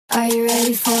Are you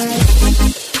ready for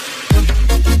it?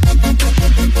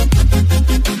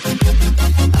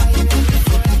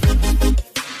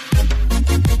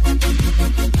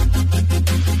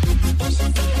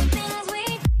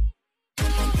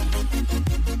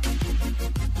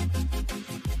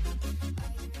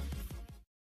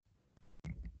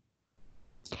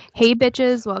 Hey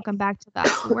bitches, welcome back to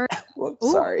That's the Word.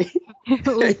 Whoops, sorry.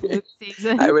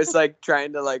 Season. I was like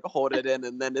trying to like hold it in,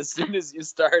 and then as soon as you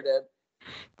started,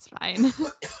 It's fine.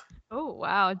 Oh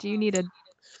wow, do you need a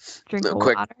drink of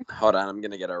quick, water? hold on, I'm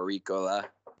gonna get a Ricola.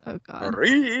 Oh god.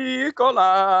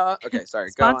 Ricola. Okay,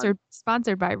 sorry.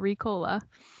 Sponsored by Ricola.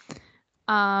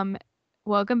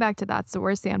 Welcome back to That's the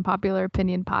Worst, the Unpopular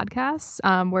Opinion podcast.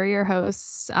 We're your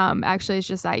hosts. Actually, it's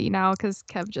just IE now because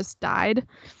Kev just died.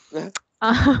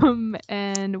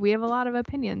 And we have a lot of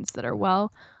opinions that are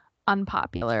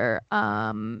unpopular.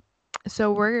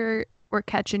 So we're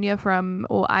catching you from.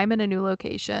 Well, I'm in a new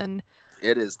location.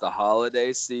 It is the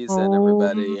holiday season,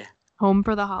 everybody. Home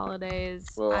for the holidays.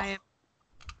 Whoa. I am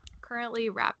currently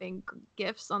wrapping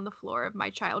gifts on the floor of my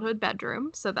childhood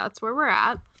bedroom, so that's where we're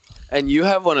at. And you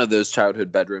have one of those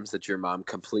childhood bedrooms that your mom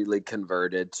completely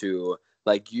converted to.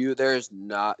 Like you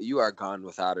are gone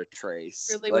without a trace.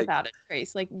 Really like, without a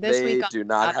trace. Like this week, they do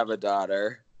not have a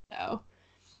daughter. No.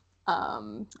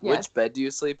 Yes. Which bed do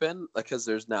you sleep in? Like, because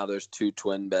there's two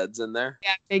twin beds in there.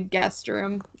 Yeah, big guest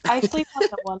room. I sleep on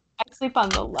the one. I sleep on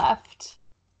the left.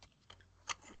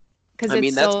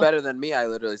 That's better than me. I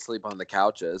literally sleep on the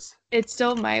couches. It's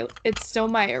still my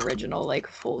original like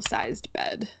full-sized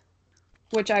bed,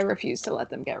 which I refuse to let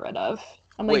them get rid of.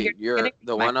 Wait,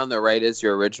 one on the right is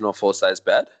your original full-size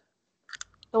bed?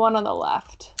 The one on the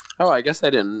left. Oh, I guess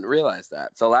I didn't realize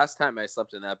that. So last time I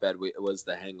slept in that bed, it was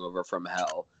the hangover from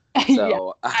hell.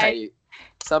 So yeah,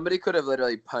 somebody could have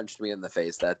literally punched me in the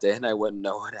face that day, and I wouldn't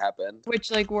know what happened.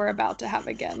 Which we're about to have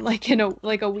again. Like in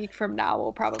a week from now,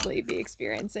 we'll probably be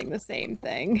experiencing the same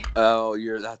thing. Oh,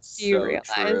 that's so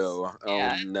true.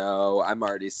 Yeah. Oh no, I'm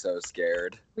already so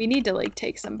scared. We need to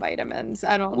take some vitamins.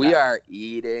 We are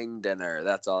eating dinner.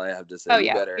 That's all I have to say. Oh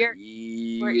yeah, we're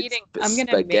eating.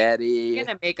 Spaghetti. I'm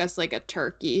gonna make us like a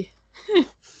turkey,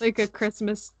 like a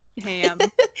Christmas ham.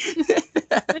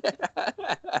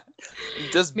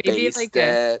 Just maybe baste like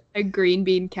it. a green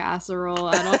bean casserole.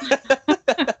 I don't.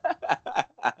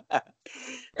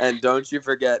 And don't you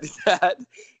forget that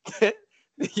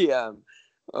the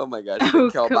oh my gosh,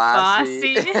 the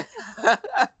kielbasi.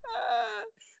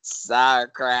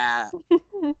 Sauerkraut.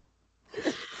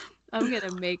 I'm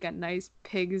gonna make a nice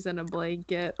pigs in a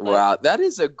blanket. Wow, that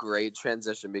is a great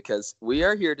transition because we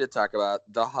are here to talk about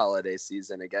the holiday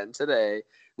season again today.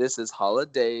 This is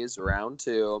holidays round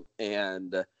 2,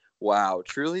 and wow,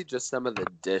 truly just some of the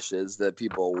dishes that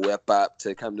people whip up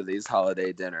to come to these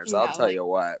holiday dinners. Yeah, I'll tell you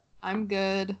what. I'm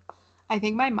good. I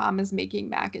think my mom is making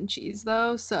mac and cheese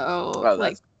though, so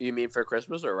you mean for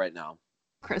Christmas or right now?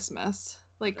 Christmas,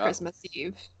 Christmas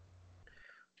Eve.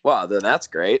 Wow, then that's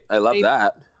great. I love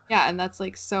that. Yeah, and that's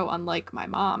so unlike my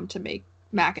mom to make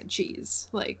mac and cheese.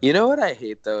 You know what I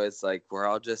hate though is we're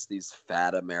all just these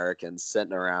fat Americans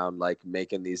sitting around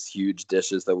making these huge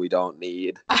dishes that we don't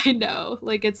need. I know,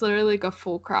 it's literally a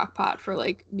full crock pot for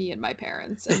me and my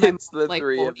parents. And it's the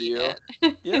three of you.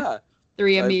 Yeah,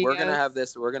 3 amigos. We're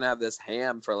gonna have this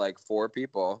ham for 4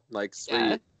 people.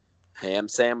 Sweet ham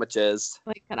sandwiches.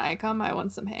 Can I come? I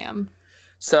want some ham.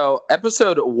 So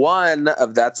episode 1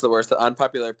 of That's the Worst, the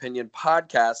Unpopular Opinion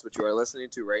podcast, which you are listening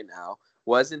to right now,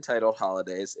 was entitled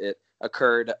Holidays. It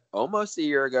occurred almost a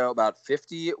year ago, about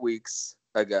 50 weeks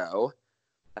ago.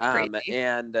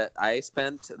 And I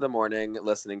spent the morning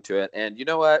listening to it. And you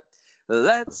know what?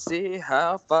 Let's see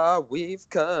how far we've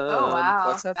come. Oh, wow.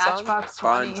 What's that Matchbox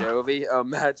song? 20. Bon Jovi. Oh,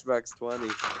 Matchbox 20.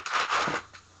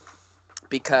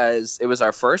 Because it was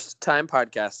our first time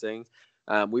podcasting.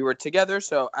 We were together,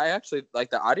 so I actually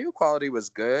the audio quality was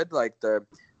good.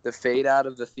 The fade out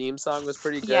of the theme song was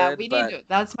pretty good. Yeah,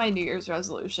 that's my New Year's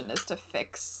resolution is to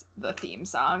fix the theme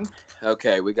song.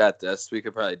 Okay, we got this. We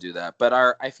could probably do that. But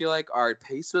I feel like our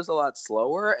pace was a lot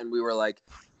slower, and we were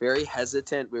very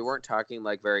hesitant. We weren't talking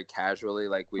very casually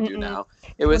like we do now.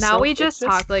 It was we just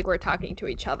talk like we're talking to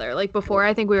each other. Before,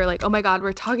 I think we were oh my god,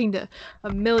 we're talking to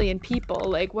a million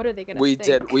people. What are they gonna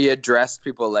think? We addressed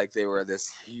people like they were this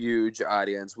huge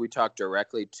audience. We talked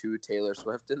directly to Taylor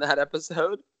Swift in that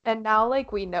episode. And now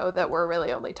we know that we're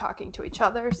really only talking to each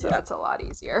other, so it's a lot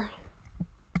easier.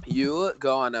 You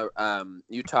go on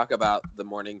you talk about the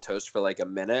morning toast for a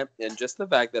minute, and just the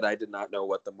fact that I did not know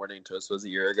what the morning toast was a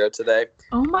year ago today.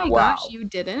 Oh my gosh, you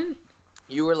didn't?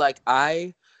 You were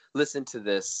I listened to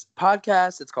this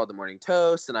podcast. It's called The Morning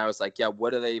Toast. And I was like, yeah,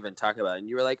 what do they even talk about? And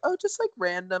you were like, oh, just like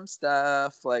random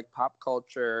stuff, like pop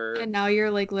culture. And now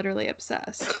you're like literally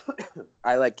obsessed.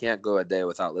 I like can't go a day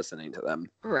without listening to them.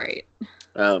 Right.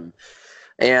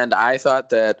 And I thought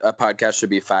that a podcast should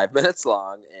be 5 minutes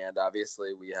long. And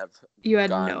obviously we have You had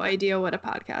gone no idea what a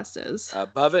podcast is.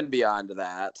 above and beyond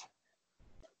that.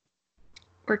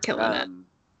 We're killing it.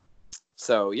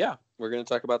 So yeah, we're going to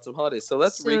talk about some holidays. So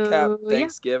let's So, recap yeah.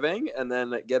 Thanksgiving and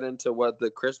then get into what the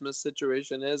Christmas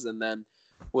situation is. And then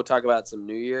we'll talk about some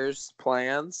New Year's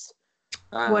plans.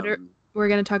 We're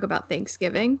going to talk about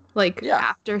Thanksgiving, like Yeah.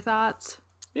 afterthoughts.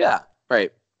 Yeah,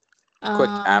 right. Quick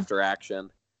Um, after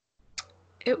action.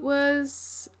 It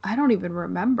was, I don't even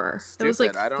remember. It was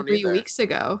like Stupid, I don't 3 either. weeks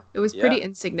ago. It was Yeah. pretty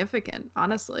insignificant,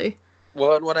 honestly.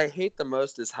 Well, and what I hate the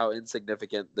most is how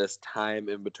insignificant this time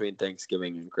in between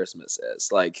Thanksgiving and Christmas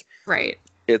is. Like, Right.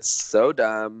 it's so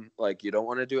dumb. Like, you don't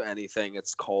want to do anything.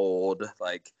 It's cold.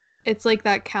 Like, It's like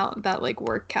that like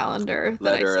work calendar.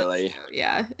 That Literally. I sent you.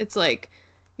 Yeah. It's like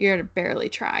you're barely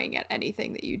trying at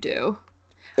anything that you do.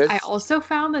 I it's, also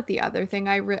found that the other thing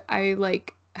I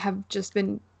like have just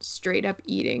been straight up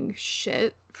eating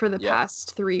shit for the Yep.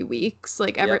 past 3 weeks.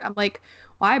 Like Yep. I'm like,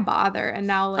 why bother? And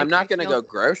now like I'm not I going to feel- go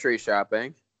grocery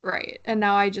shopping. right. And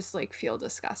now I just like feel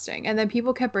disgusting. And then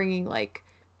people kept bringing like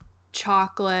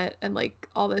chocolate and like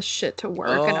all this shit to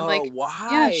work, and I'm like,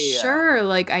 why? yeah, sure.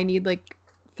 Like I need like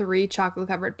 3 chocolate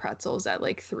covered pretzels at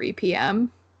like 3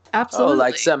 p.m. Absolutely. Oh,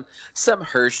 like some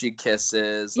Hershey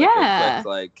Kisses. Like Yeah.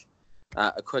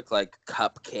 a quick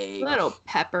cupcake. little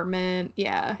peppermint.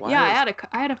 Yeah. Why yeah, is-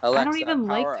 I had a I Alexa, don't even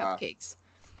like power off. cupcakes.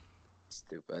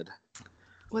 Stupid.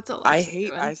 What's Alexa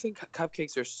doing? I think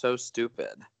cupcakes are so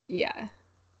stupid. Yeah.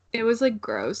 It was like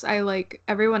gross. I like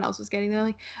everyone else was getting there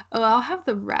like, oh, I'll have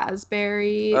the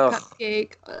raspberry Ugh.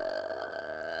 cupcake.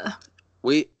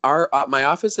 My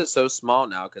office is so small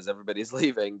now because everybody's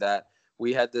leaving that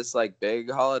we had this like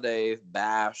big holiday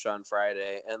bash on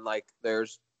Friday, and like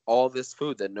there's all this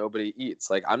food that nobody eats.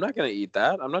 Like, I'm not gonna eat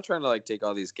that. I'm not trying to like take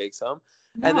all these cakes home.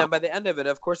 And No. then by the end of it,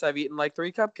 of course, I've eaten like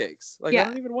 3 cupcakes. Like, Yeah. I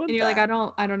don't even want And you're that.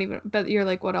 like, I don't even, but you're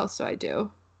like, what else do I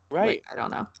do? Right. Like, I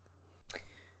don't know.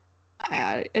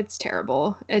 It's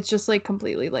terrible. It's just like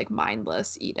completely like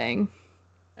mindless eating.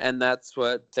 And that's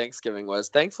what Thanksgiving was.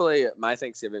 Thankfully, my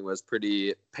Thanksgiving was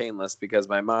pretty painless because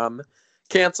my mom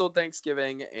canceled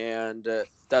Thanksgiving and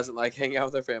doesn't like hanging out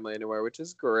with her family anymore, which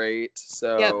is great.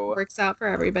 So Yep, works out for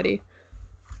everybody.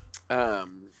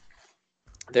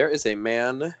 there is a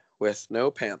man with no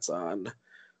pants on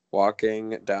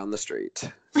walking down the street.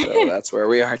 So that's where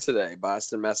we are today.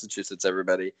 Boston, Massachusetts,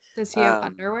 everybody. Does he have Um,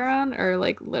 underwear on or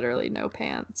like literally no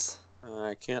pants?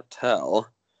 I can't tell.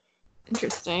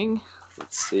 Interesting.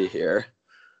 Let's see here.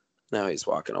 Now he's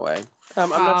walking away. I'm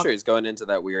not Wow. sure he's going into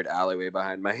that weird alleyway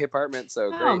behind my apartment.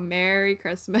 So Oh, great. Merry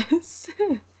Christmas.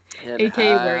 And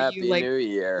AKA where you, Happy like, New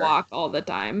Year. Walk all the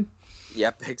time.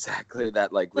 Yep, exactly.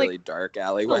 That like Like, really dark It's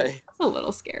alleyway. a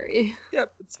little scary.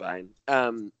 Yep, it's fine.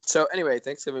 So anyway,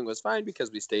 Thanksgiving was fine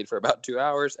because we stayed for about 2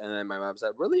 hours, and then my mom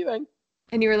said we're leaving.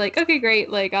 And you were like, okay, great.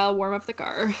 Like, I'll warm up the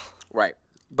car. Right.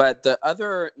 But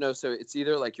so it's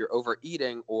either like you're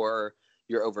overeating or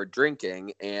you're over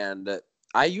drinking. And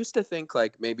I used to think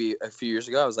like maybe a few years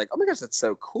ago, I was like, oh my gosh, that's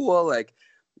so cool. Like,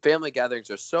 family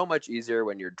gatherings are so much easier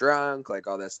when you're drunk, like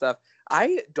all that stuff.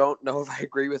 I don't know if I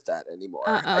agree with that anymore.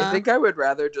 I think I would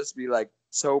rather just be like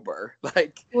sober.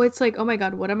 Like, Well, it's like, oh my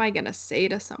God, what am I going to say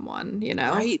to someone, you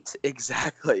know? right,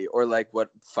 exactly. Or like, what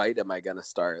fight am I going to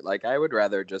start? Like, I would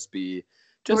rather just be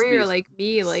Or you're be like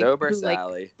me, like, sober who like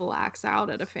Sally. blacks out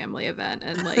at a family event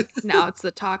and like now it's the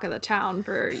talk of the town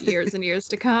for years and years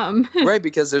to come. Right,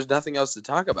 because there's nothing else to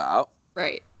talk about.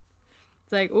 Right.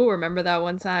 It's like, oh, remember that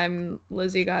one time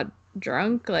Lizzie got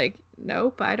drunk? Like,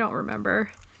 nope, I don't remember.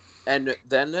 And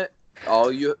then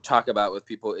all you talk about with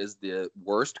people is the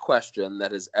worst question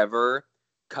that has ever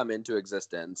come into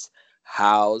existence.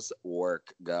 How's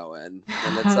work going?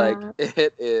 And it's like,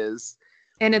 it is.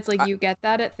 And it's like you get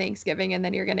that at Thanksgiving and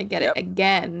then you're going to get Yep. it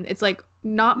again. It's like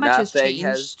not much Nothing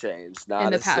has has changed changed. in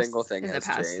Not the a past, single thing in has the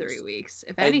past changed. 3 weeks.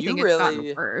 If And anything, you it's really-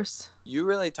 gotten worse. You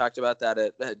really talked about that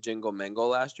at Jingle Mingle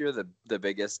last year, the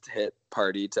biggest hit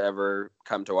party to ever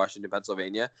come to Washington,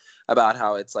 Pennsylvania, about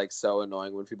how it's like so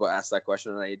annoying when people ask that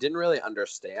question. And I didn't really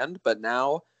understand, but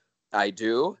now I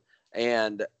do.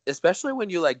 And especially when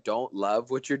you like don't love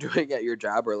what you're doing at your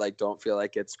job or like don't feel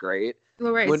like it's great.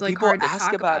 Well, right, When it's like people hard to ask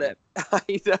talk about it,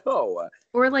 I know.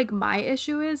 Or like my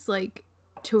issue is like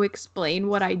to explain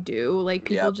what I do. Like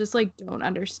people Yep. just like don't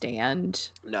understand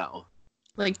No.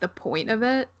 like the point of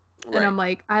it. Right. And I'm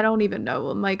like, I don't even know.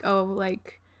 I'm like, oh,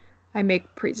 like I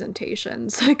make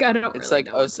presentations. Like, I don't It's really like,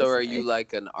 know oh, what so to are say. you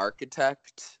like an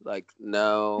architect? Like,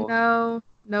 no. No,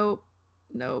 nope,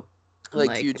 nope. I'm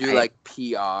Like, do you like, do like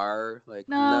PR? Like,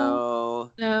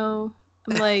 no, no. no.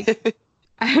 I'm like,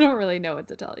 I don't really know what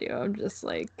to tell you. I'm just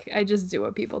like, I just do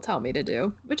what people tell me to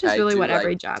do, which is I really do what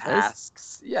every like job is.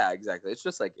 tasks. Yeah, exactly. It's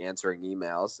just like answering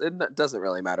emails. It doesn't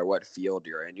really matter what field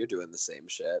you're in. You're doing the same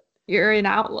shit. You're in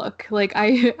Outlook. Like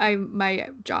my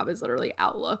job is literally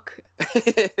Outlook.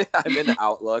 I'm an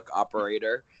Outlook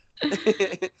operator.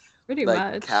 Pretty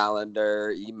Like much.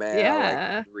 calendar, email, like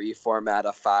Yeah. reformat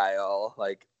a file.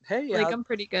 Like, hey, Like I'm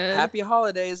pretty good. happy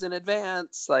holidays in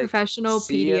advance. Like, Professional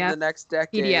see you in the next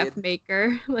decade. PDF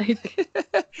maker. Like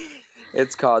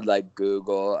It's called like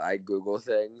Google. I Google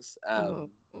things. oh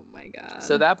my god.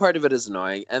 So that part of it is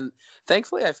annoying. And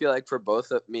thankfully, I feel like for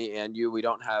both of me and you, we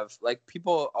don't have, like,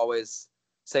 people always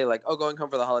say, like, oh, going home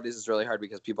for the holidays is really hard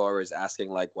because people are always asking,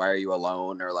 like, why are you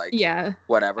alone? Or, like, yeah.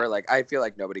 whatever. Like, I feel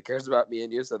like nobody cares about me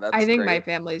and you. So that's I think my great.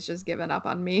 family's just given up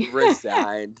on me.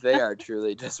 Resigned. They are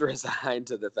truly just resigned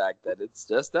to the fact that it's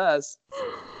just us,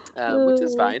 which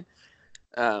is fine.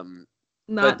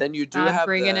 But then you do not have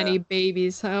bringing any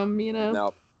babies home, you know?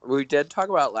 No, we did talk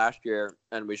about last year,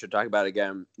 and we should talk about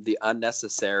again, the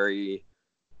unnecessary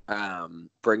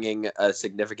bringing a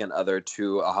significant other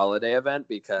to a holiday event,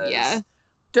 because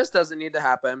just doesn't need to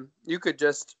happen. You could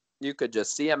just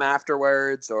see him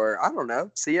afterwards, or I don't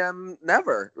know, see him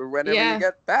never, or whenever you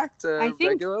get back to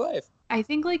regular life. I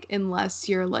think, like, unless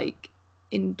you're like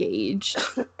engaged,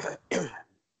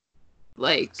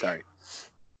 like, sorry,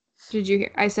 did you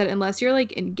hear? I said unless you're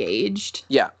like engaged.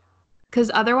 Yeah. Because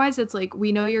otherwise, it's like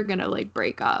we know you're gonna like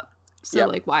break up, so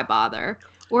like why bother?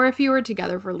 Or if you were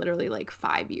together for literally like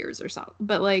 5 years or something.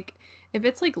 But like if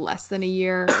it's like less than a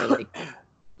year or like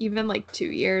even like 2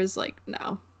 years, like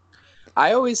no.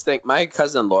 I always think my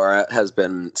cousin Laura has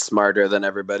been smarter than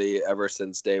everybody ever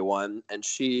since day one, and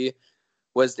she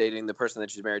was dating the person that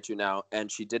she's married to now,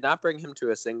 and she did not bring him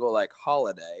to a single like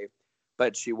holiday,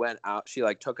 but she went out. She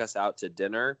like took us out to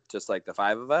dinner, just like the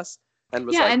 5 of us. And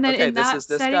was like, and then okay, in that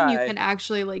setting, you can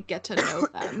actually like get to know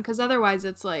them, because otherwise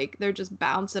it's like they're just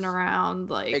bouncing around.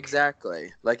 Like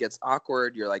exactly, like it's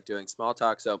awkward. You're like doing small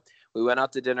talk. So we went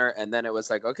out to dinner, and then it was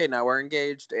like, okay, now we're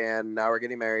engaged, and now we're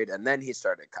getting married, and then he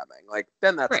started coming. Like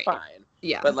then that's fine.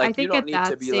 Yeah, but like I think you don't need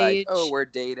to be stage, like, oh, we're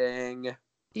dating.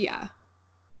 Yeah.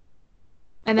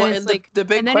 And then it's like, the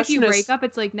big and then if you break up,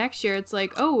 it's like next year, it's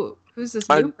like, oh, who's this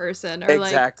new person? Or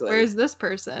like, where's this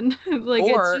person? Like,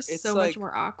 or it's just so much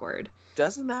more awkward.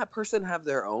 Doesn't that person have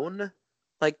their own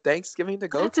like Thanksgiving to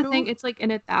go to? That's the thing. It's like,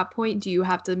 and at that point, do you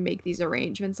have to make these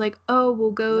arrangements? Like, oh,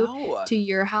 we'll go to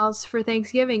your house for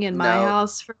Thanksgiving and my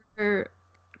house for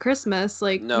Christmas.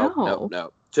 Like, no.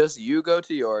 Just you go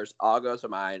to yours, I'll go to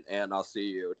mine, and I'll see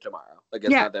you tomorrow. Like,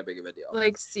 it's not that big of a deal.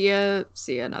 Like, see you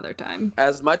another time.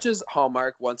 As much as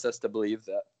Hallmark wants us to believe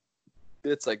that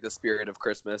it's like the spirit of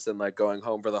Christmas and like going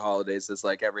home for the holidays is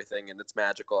like everything and it's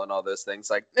magical and all those things,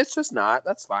 like it's just not.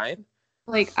 That's fine.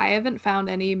 Like, I haven't found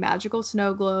any magical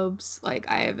snow globes. Like,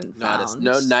 I haven't found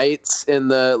no nights in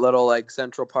the little like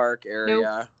Central Park area.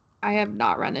 Nope. I have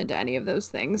not run into any of those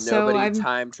things. Nobody so I'm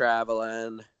time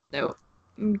traveling. Nope.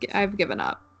 I've given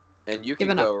up. And you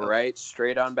can go right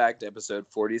straight on back to episode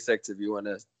 46 if you want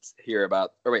to hear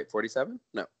about. Or wait, 47?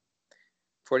 No,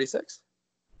 46.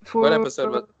 What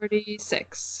episode was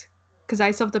 46? Because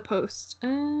I still have to post.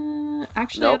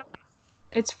 Actually, nope.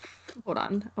 It's hold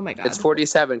on. Oh my god. It's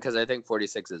 47 because I think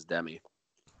 46 is Demi.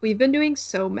 We've been doing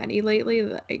so many lately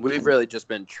that we've really just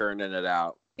been churning it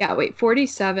out. Yeah, wait,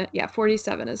 47. Yeah,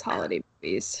 47 is holiday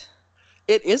movies.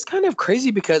 It is kind of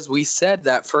crazy because we said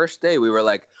that first day we were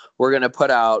like, we're going to put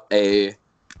out a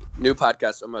new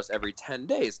podcast almost every 10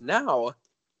 days. Now,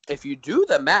 if you do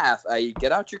the math,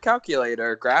 get out your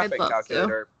calculator, graphic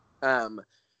calculator,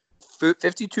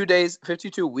 52 days,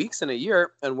 52 weeks in a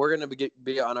year, and we're going to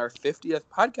be on our 50th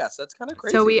podcast. That's kind of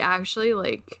crazy. So we actually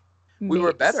we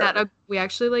were better. We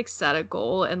actually set a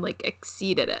goal and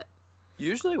exceeded it.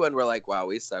 Usually when we're like, wow,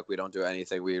 we suck, we don't do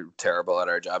anything, we're terrible at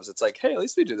our jobs, it's like, hey, at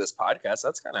least we do this podcast.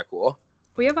 That's kind of cool.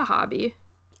 We have a hobby.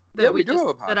 We do have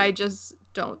a hobby. That I just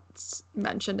don't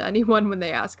mention to anyone when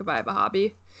they ask if I have a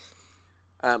hobby.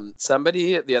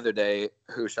 Somebody the other day,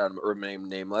 who shall remain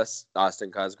nameless,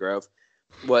 Austin Cosgrove,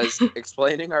 was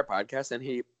explaining our podcast,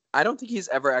 and I don't think he's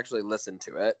ever actually listened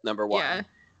to it, number one. Yeah.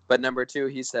 But number two,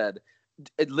 he said,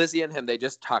 Lizzie and him, they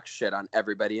just talk shit on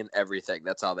everybody and everything.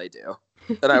 That's all they do.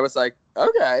 And I was like,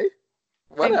 okay,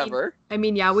 whatever. I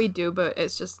mean, yeah, we do, but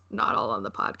it's just not all on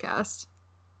the podcast.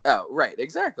 Oh, right,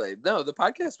 exactly. No, the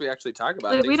podcast we actually talk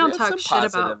about. We don't talk shit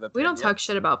about. We don't talk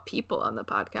shit about people on the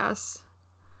podcast.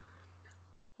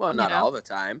 Well, You not know? all the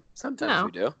time. Sometimes No.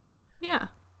 we do. Yeah.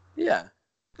 Yeah.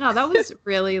 No, that was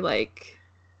really like,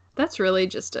 that's really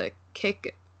just a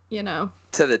kick, you know?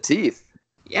 To the teeth.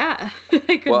 Yeah. I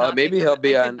could Well, not maybe think he'll of,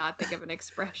 be I could on. not think of an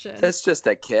expression. That's just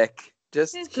a kick.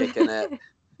 Just It's kicking it.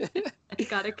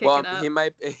 Gotta kick Well, it up.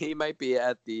 he might be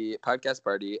at the podcast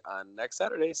party on next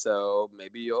Saturday, so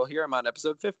maybe you'll hear him on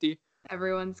episode 50.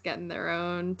 Everyone's getting their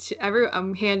own.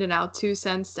 I'm handing out 2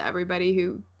 cents to everybody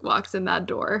who walks in that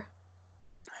door.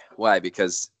 Why?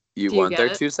 Because you Do you want their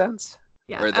get it? 2 cents?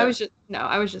 Yeah, Or I their...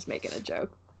 was just making a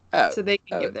joke, Oh, so they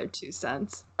can oh, give their 2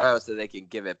 cents. oh, so they can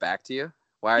give it back to you?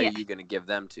 Why are Yeah. you going to give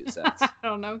them 2 cents? I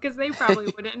don't know, because they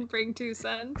probably wouldn't bring 2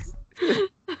 cents.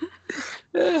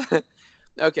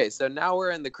 Okay, so now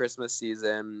we're in the Christmas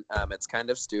season. It's kind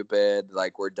of stupid.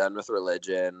 Like, we're done with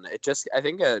religion. I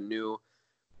think a new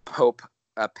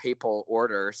papal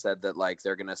order said that, like,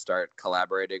 they're going to start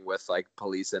collaborating with, like,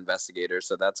 police investigators.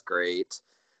 So that's great.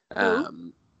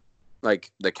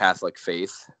 Like the Catholic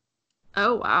faith.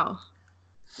 Oh, wow.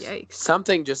 Yikes.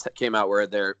 Something just came out where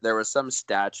there was some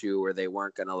statue where they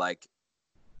weren't going to, like,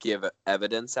 give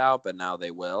evidence out, but now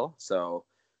they will. So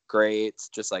great.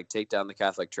 Just like take down the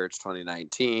Catholic Church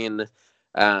 2019.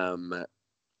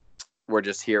 We're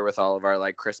just here with all of our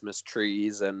like Christmas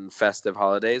trees and festive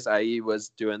holidays. I was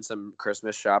doing some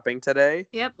Christmas shopping today.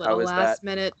 Yep, How little was last that?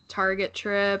 minute Target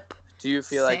trip. Do you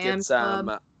feel like Sam's it's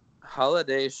Club.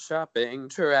 holiday shopping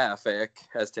traffic,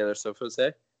 as Taylor Swift would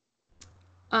say?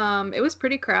 It was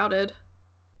pretty crowded.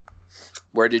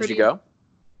 Where did you go?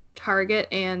 Target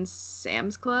and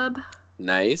Sam's Club.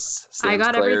 Nice. I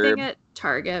got Sam's Club. everything at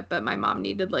Target, but my mom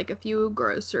needed like a few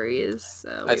groceries.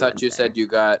 So I thought you said you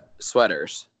got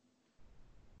sweaters.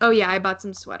 Oh yeah, I bought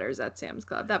some sweaters at Sam's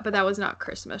Club. But that was not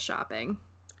Christmas shopping.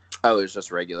 Oh, it was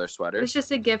just regular It sweaters. was just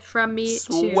a gift from me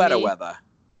Sweater to me. weather.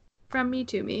 From me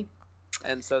to me.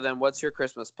 And so then what's your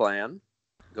Christmas plan?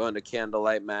 Going to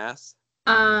candlelight mass?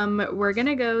 We're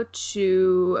gonna go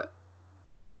to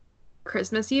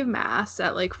Christmas Eve Mass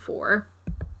at like 4.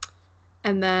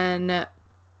 And then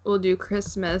we'll do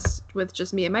Christmas with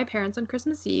just me and my parents on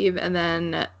Christmas Eve. And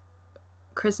then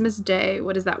Christmas Day,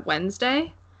 what is that,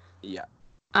 Wednesday? Yeah.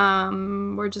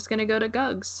 We're just gonna go to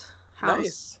Gug's house.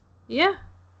 Nice. Yeah.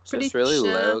 Just really chill.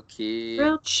 low key.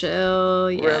 Real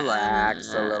chill, yeah.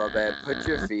 Relax a little bit. Put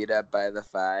your feet up by the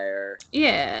fire.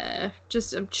 Yeah.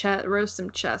 Just roast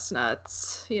some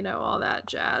chestnuts, all that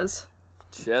jazz.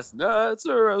 Chestnuts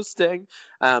are roasting.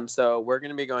 So we're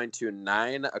gonna be going to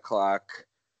 9:00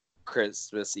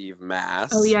 Christmas Eve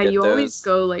mass. Oh yeah, Get you those... always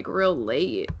go like real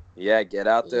late. Yeah, get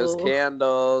out those Ooh.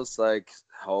 candles, like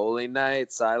holy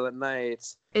night, silent night.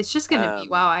 It's just gonna be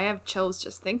wow. I have chills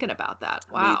just thinking about that.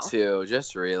 Wow. Me too.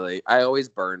 Just really, I always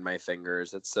burn my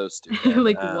fingers. It's so stupid.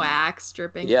 Like wax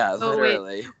dripping. Yeah, oh,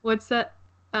 literally. Wait. What's that?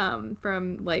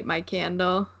 From Light My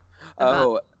Candle.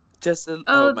 Oh,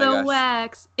 my gosh.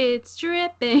 Wax, it's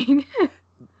dripping.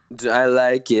 I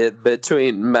like it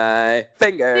between my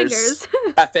fingers.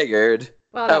 I figured.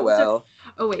 Wow, oh well.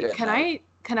 Oh wait, Good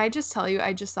can I just tell you?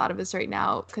 I just thought of this right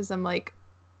now because I'm like,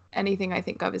 anything I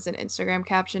think of is an Instagram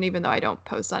caption, even though I don't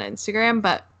post on Instagram.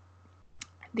 But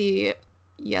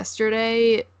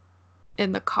yesterday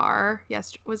in the car,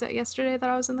 was it yesterday that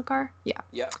I was in the car? Yeah.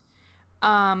 Yeah.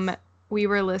 We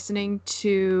were listening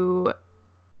to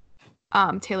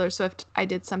Taylor Swift, I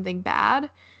Did Something Bad.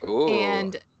 Ooh.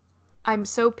 And I'm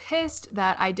so pissed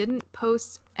that I didn't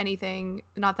post anything,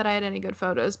 not that I had any good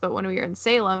photos, but when we were in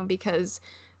Salem, because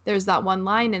there's that one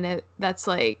line in it that's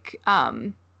like,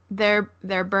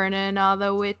 they're burning all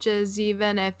the witches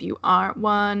even if you aren't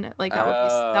one. Like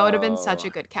that would have been such a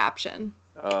good caption.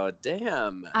 Oh,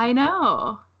 damn. I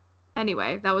know.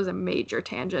 Anyway, that was a major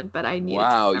tangent, but I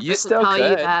needed you still tell could.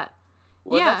 you that.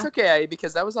 Well, yeah. that's okay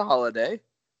because that was a holiday.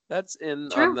 That's on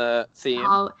the theme.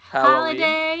 Halloween.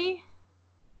 Holiday.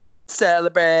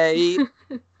 Celebrate.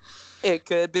 It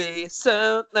could be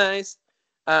so nice.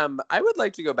 I would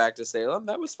like to go back to Salem.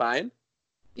 That was fine.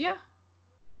 Yeah.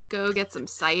 Go get some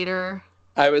cider.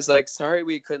 I was like, sorry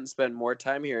we couldn't spend more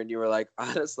time here. And you were like,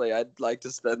 honestly, I'd like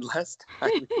to spend less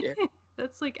time here.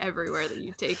 That's like everywhere that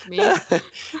you take me.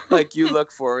 Like you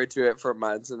look forward to it for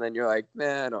months and then you're like,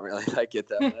 nah, I don't really like it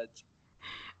that much.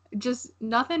 Just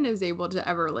nothing is able to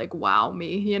ever like wow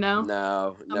me,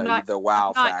 No, the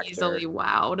wow I'm not factor. easily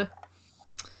wowed.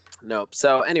 Nope.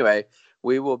 So anyway,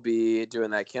 we will be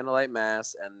doing that candlelight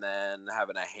mass and then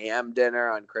having a ham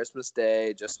dinner on Christmas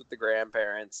Day just with the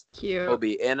grandparents. Cute. We'll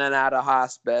be in and out of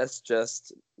hospice,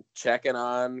 just checking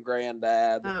on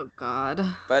granddad. Oh God.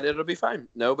 But it'll be fine.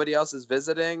 Nobody else is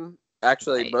visiting.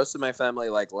 Actually, Right. Most of my family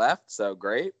left, so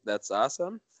great. That's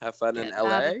awesome. Have fun in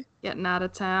LA. Getting out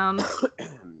of town.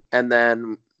 And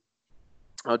then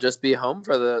I'll just be home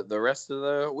for the rest of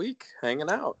the week, hanging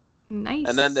out. Nice.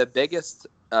 And then the biggest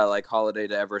like holiday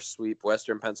to ever sweep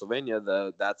Western Pennsylvania,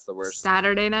 That's the Worst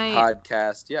Saturday night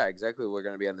podcast. Yeah, exactly. We're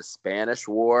going to be on the Spanish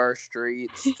War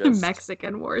streets. Just...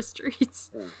 Mexican War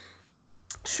streets.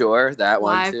 Sure, that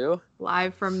one too.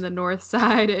 Live from the north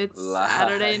side. It's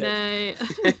Saturday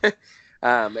night.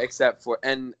 Except for,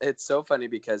 and it's so funny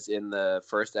because in the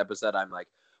first episode, I'm like,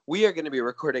 we are going to be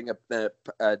recording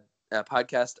a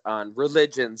podcast on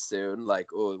religion soon. Like,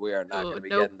 oh, we are not going to be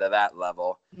getting to that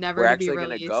level. Never. We're actually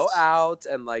going to go out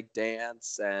and like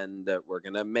dance, and we're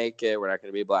going to make it. We're not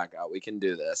going to be blackout. We can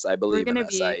do this. I believe in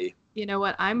SIE. You know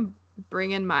what? I'm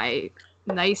bringing my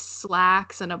nice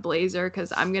slacks and a blazer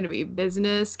because I'm going to be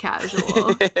business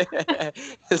casual.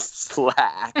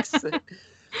 Slacks.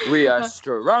 We are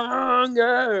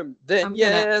stronger than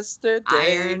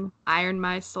yesterday. Iron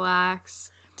my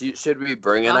slacks. Should we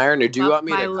bring an iron, or do you want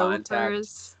me to contact?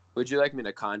 Loafers. Would you like me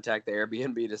to contact the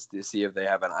Airbnb to see if they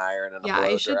have an iron and a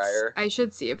blow dryer? I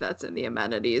should see if that's in the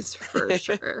amenities for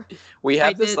sure. We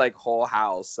have this like whole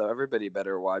house, so everybody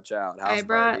better watch out. I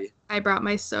brought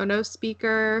my Sonos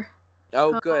speaker.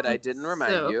 Oh, good. I didn't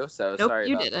remind you, so nope, sorry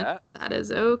you about didn't. that. That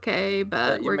is okay,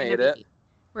 but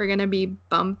we're gonna be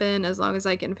bumping as long as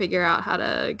I can figure out how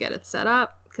to get it set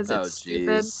up because it's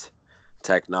stupid.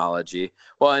 Technology.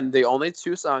 Well, and the only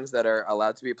two songs that are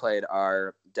allowed to be played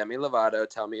are Demi Lovato,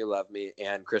 Tell Me You Love Me,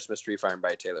 and Christmas Tree Farm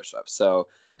by Taylor Swift. So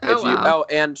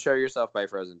and Show Yourself by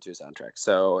Frozen 2 soundtrack.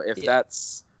 So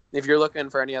if you're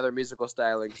looking for any other musical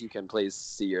stylings, you can please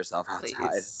see yourself outside.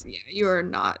 Please. Yeah, you're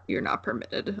not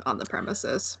permitted on the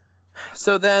premises.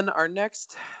 So then our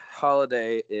next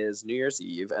holiday is New Year's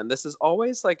Eve, and this is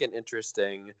always like an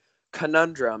interesting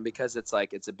conundrum because it's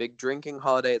a big drinking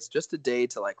holiday. It's just a day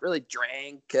to like really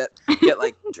drink, get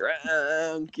like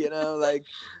drunk, like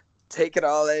take it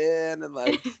all in and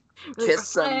like kiss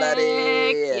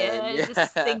somebody and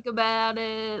just think about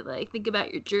it, like think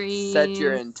about your dreams, set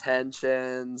your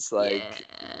intentions, like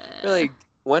really,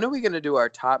 when are we going to do our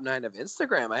top 9 of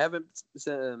Instagram? I haven't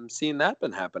seen that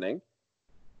been happening.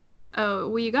 Oh,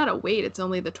 well, you gotta wait. It's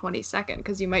only the 22nd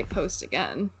because you might post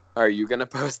again. Are you gonna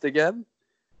post again?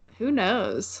 Who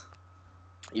knows?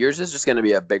 Yours is just going to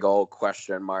be a big old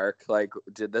question mark. Like,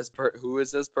 who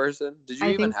is this person? Did you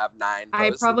even have 9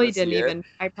 posts? I probably didn't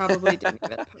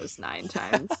even post 9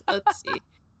 times. Let's see.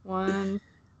 1.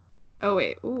 Oh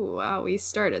wait. Ooh, wow. We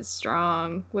started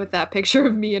strong with that picture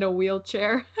of me in a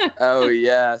wheelchair. Oh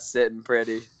yeah, sitting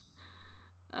pretty.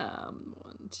 1,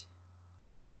 2.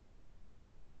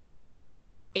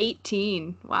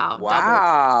 18. Wow.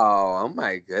 Wow. Oh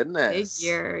my goodness. Big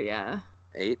year, yeah.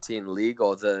 18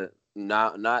 legal,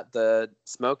 not the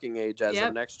smoking age as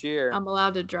of next year. I'm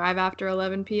allowed to drive after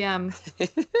 11 p.m.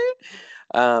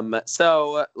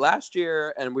 So last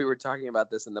year, and we were talking about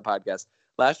this in the podcast,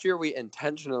 last year we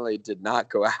intentionally did not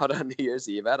go out on New Year's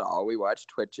Eve at all. We watched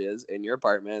Twitches in your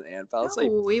apartment and fell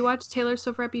asleep. We watched Taylor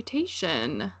Swift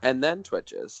Reputation. And then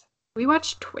Twitches. We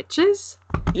watched Twitches?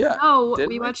 Yeah. Oh,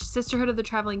 we watched Sisterhood of the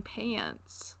Traveling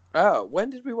Pants. Oh, when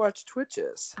did we watch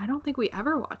Twitches? I don't think we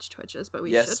ever watched Twitches, but we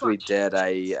should watch Yes, we did.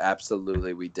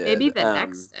 We did. Maybe the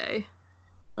next day.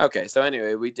 Okay, so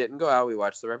anyway, we didn't go out. We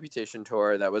watched the Reputation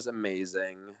tour. That was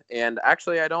amazing. And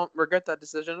actually, I don't regret that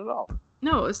decision at all.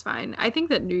 No, it was fine. I think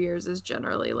that New Year's is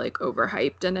generally like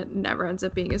overhyped and it never ends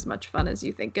up being as much fun as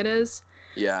you think it is.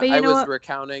 Yeah, I was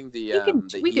recounting the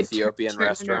Ethiopian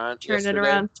restaurant. Turn it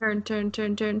around. Turn it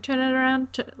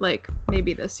around. Like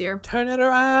maybe this year. Turn it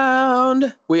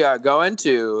around. We are going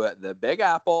to the Big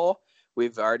Apple.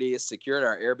 We've already secured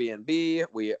our Airbnb.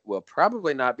 We will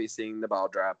probably not be seeing the ball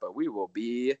drop, but we will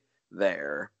be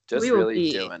there. Just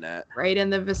really doing it. Right in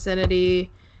the vicinity.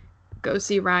 Go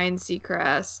see Ryan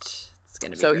Seacrest. It's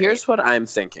gonna be so great. Here's what I'm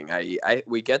thinking.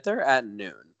 We get there at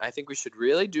noon. I think we should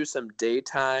really do some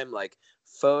daytime like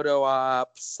photo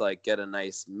ops, like get a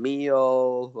nice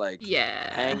meal, like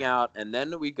hang out, and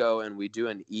then we go and we do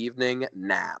an evening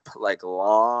nap, like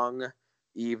long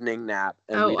evening nap,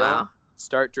 and we don't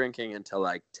start drinking until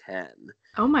like 10.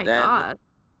 Oh my god.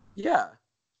 Yeah.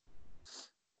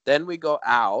 Then we go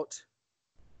out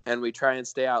and we try and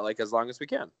stay out like as long as we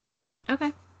can.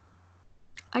 Okay.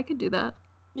 I could do that.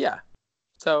 Yeah.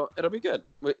 So it'll be good.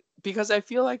 Because I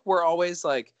feel like we're always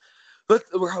like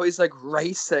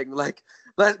racing, like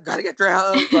gotta get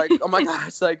drunk, like oh my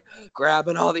gosh, like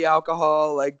grabbing all the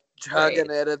alcohol, like chugging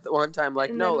it at the one time,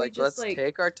 like no, like let's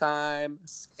take our time.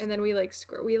 And then we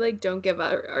don't give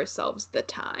ourselves the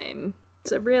time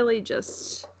to really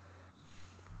just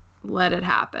let it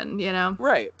happen, you know?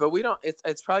 Right, but we don't.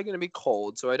 It's probably gonna be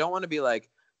cold, so I don't want to be like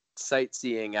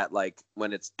sightseeing at like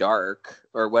when it's dark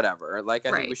or whatever. Like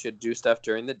I think we Right. should do stuff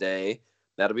during the day.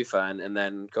 That'll be fun, and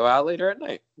then go out later at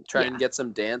night. Try and Yeah. get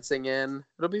some dancing in.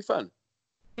 It'll be fun.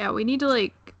 Yeah, we need to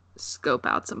like scope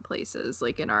out some places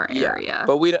like in our Yeah, area.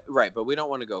 but we don't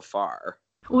want to go far.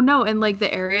 Well, no, and like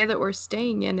the area that we're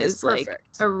staying in It's is like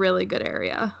perfect. a really good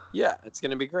area. Yeah, it's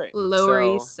gonna be great. Lower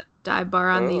So, East Dive Bar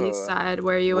on the east oh, side.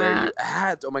 Where you where at? you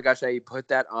at? Oh my gosh, I put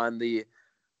that on the.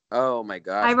 Oh my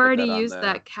gosh, I've put already that on used the-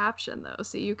 that caption though,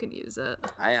 so you can use it.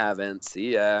 I haven't.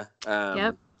 See ya.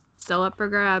 Yep. Still up for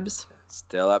grabs.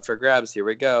 Still up for grabs. Here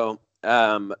we go.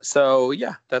 So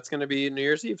yeah, that's gonna be New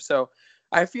Year's Eve. So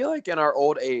I feel like in our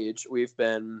old age, we've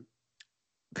been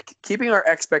keeping our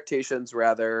expectations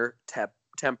rather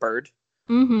tempered.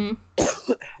 Mm-hmm.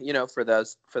 For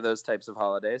those types of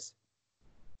holidays.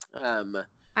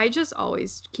 I just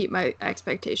always keep my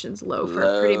expectations low for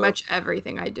Low. pretty much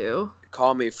everything I do.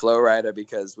 Call me Flow Rider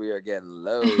because we are getting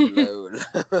low.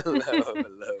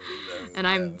 And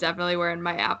I'm definitely wearing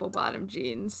my apple bottom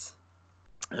jeans.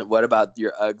 And what about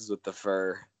your Uggs with the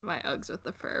fur? My Uggs with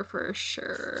the fur for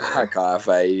sure. Fuck off,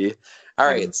 IE. All I'm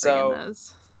right, bringing so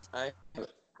those. I have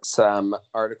some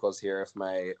articles here if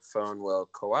my phone will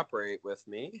cooperate with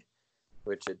me,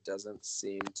 which it doesn't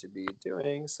seem to be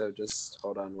doing. So just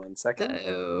hold on one second.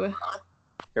 So,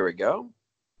 Here we go.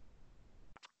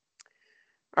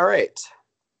 All right.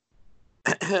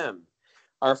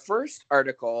 Our first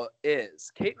article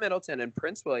is Kate Middleton and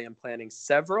Prince William planning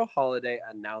several holiday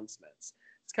announcements.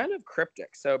 It's kind of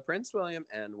cryptic. So Prince William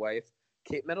and wife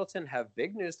Kate Middleton have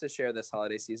big news to share this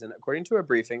holiday season, according to a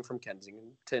briefing from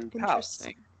Kensington Palace.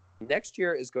 interesting. Next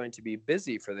year is going to be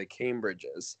busy for the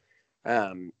Cambridges.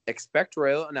 Expect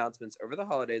royal announcements over the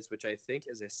holidays, which I think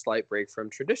is a slight break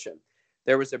from tradition.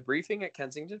 There was a briefing at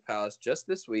Kensington Palace just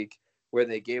this week where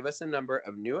they gave us a number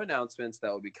of new announcements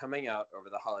that will be coming out over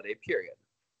the holiday period.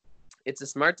 It's a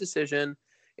smart decision.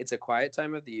 It's a quiet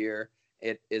time of the year.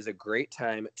 It is a great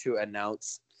time to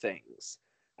announce things.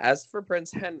 As for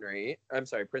Prince Harry,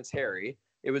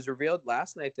 it was revealed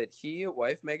last night that he,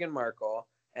 wife Meghan Markle,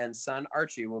 and son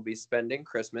Archie will be spending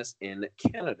Christmas in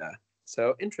Canada.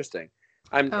 So interesting.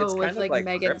 It's with kind of like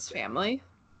Meghan's cryptic. family.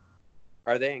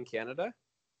 Are they in Canada?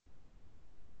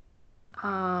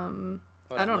 Hold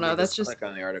I on, don't let me know. That's just just click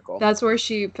on the article. that's where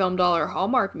she filmed all her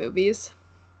Hallmark movies.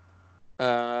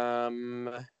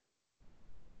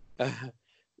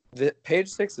 The page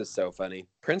 6 is so funny.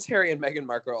 Prince Harry and Meghan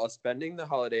Markle are spending the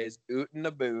holidays oot in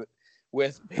a boot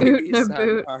with baby in a son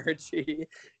boot. Archie.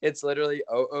 It's literally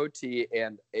OOT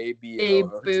and A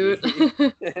ABOOT. boot.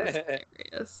 That's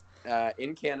hilarious.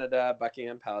 In Canada,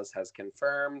 Buckingham Palace has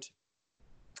confirmed.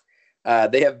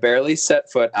 They have barely set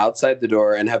foot outside the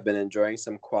door and have been enjoying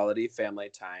some quality family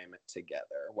time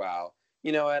together. Wow.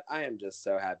 You know what? I am just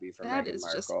so happy for That Meghan is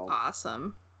Markle. just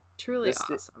awesome. Truly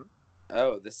awesome.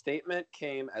 The statement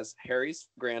came as Harry's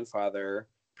grandfather,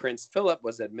 Prince Philip,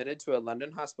 was admitted to a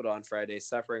London hospital on Friday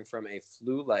suffering from a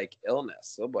flu-like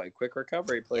illness. Oh boy, quick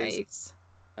recovery, please.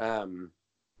 Yikes.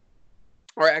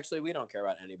 Or actually, we don't care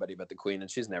about anybody but the Queen, and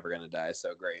she's never going to die,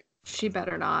 so great. She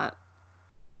better not.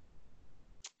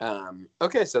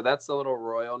 Okay, so that's the little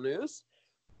royal news.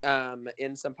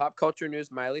 In some pop culture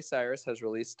news, Miley Cyrus has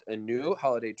released a new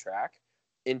holiday track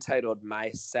entitled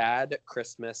My Sad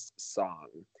Christmas Song.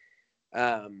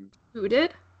 Who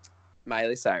did?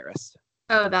 Miley Cyrus.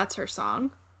 Oh, that's her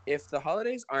song. If the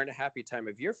holidays aren't a happy time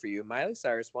of year for you, Miley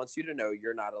Cyrus wants you to know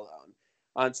you're not alone.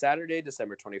 On Saturday,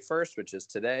 December 21st, which is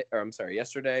yesterday,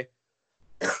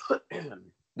 the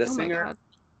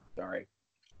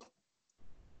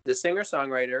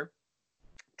singer-songwriter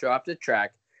dropped a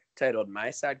track titled My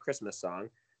Sad Christmas Song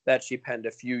that she penned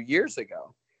a few years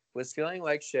ago. Was feeling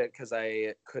like shit because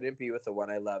I couldn't be with the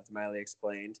one I loved, Miley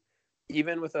explained.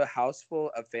 Even with a house full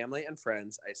of family and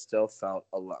friends, I still felt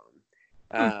alone.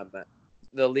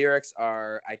 The lyrics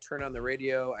are, I turn on the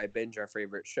radio, I binge our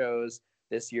favorite shows.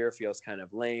 This year feels kind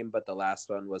of lame, but the last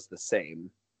one was the same.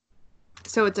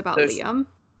 So it's about Liam?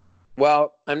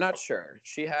 Well, I'm not sure.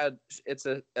 It's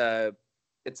a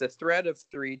thread of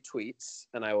 3 tweets,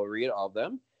 and I will read all of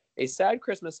them. A sad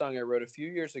Christmas song I wrote a few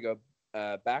years ago,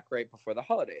 back right before the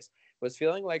holidays. Was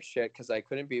feeling like shit because I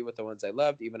couldn't be with the ones I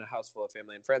loved. Even a house full of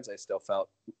family and friends, I still felt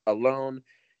alone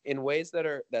in ways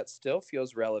that still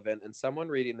feels relevant. And someone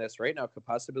reading this right now could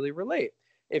possibly relate.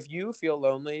 If you feel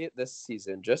lonely this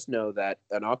season, just know that,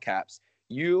 in all caps,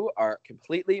 you are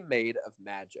completely made of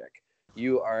magic.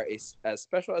 You are as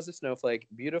special as a snowflake,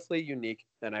 beautifully unique,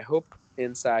 and I hope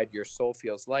inside your soul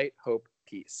feels light, hope,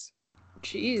 peace.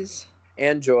 Jeez.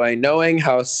 And joy, knowing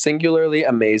how singularly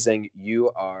amazing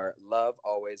you are. Love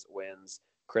always wins.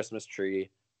 Christmas tree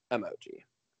emoji.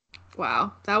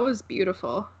 Wow, that was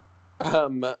beautiful.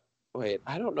 Wait,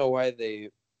 I don't know why they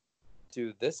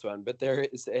do this one, but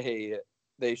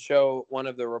they show one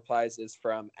of the replies is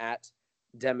from at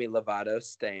Demi Lovato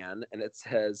Stan, and it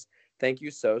says, "Thank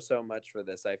you so much for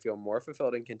this. I feel more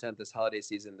fulfilled and content this holiday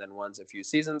season than ones a few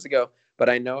seasons ago, but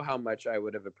I know how much I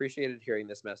would have appreciated hearing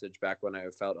this message back when I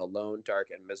felt alone, dark,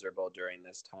 and miserable during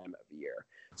this time of year."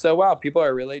 So wow, people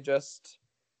are really just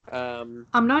I'm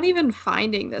not even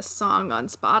finding this song on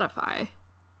Spotify.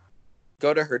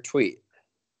 go to her tweet.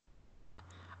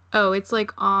 Oh, it's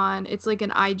like an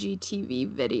IGTV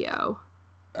video.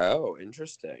 Oh,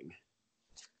 interesting.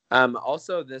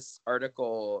 Also, this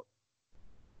article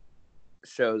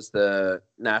shows the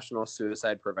National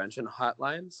Suicide Prevention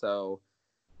Hotline, so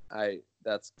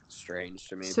that's strange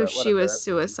to me. So but she whatever. was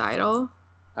suicidal?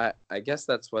 I guess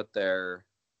that's what they're.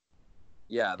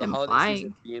 Yeah, the holiday Implying.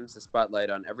 season beams the spotlight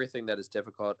on everything that is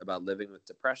difficult about living with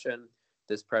depression.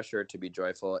 This pressure to be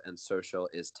joyful and social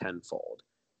is tenfold.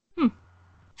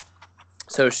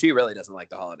 So she really doesn't like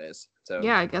the holidays. So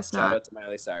yeah, I guess shout not. out to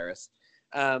Miley Cyrus.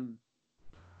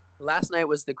 Last night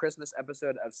was the Christmas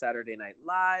episode of Saturday Night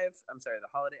Live. I'm sorry, the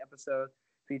holiday episode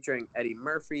featuring Eddie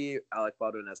Murphy, Alec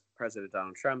Baldwin as President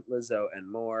Donald Trump, Lizzo,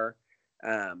 and more.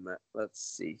 Let's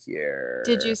see here.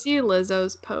 Did you see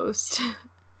Lizzo's post?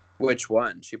 Which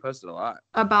one? She posted a lot.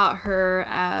 About her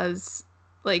as,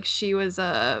 like, she was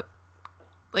a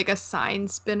sign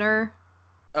spinner.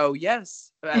 Oh,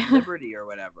 yes. At Liberty or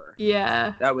whatever.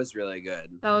 Yeah. That was really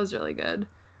good. That was really good.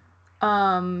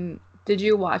 Did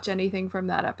you watch anything from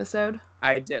that episode?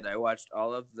 I did. I watched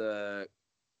all of the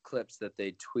clips that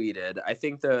they tweeted. I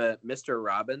think the Mr.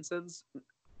 Robinson's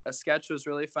sketch was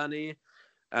really funny.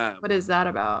 What is that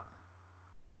about?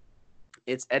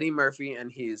 It's Eddie Murphy,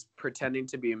 and he's pretending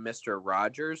to be Mr.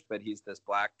 Rogers, but he's this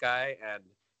black guy, and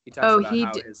he talks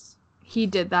about how he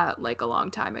did that like a long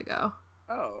time ago.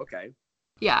 Oh, okay.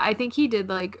 Yeah, I think he did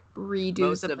like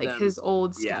redos of like his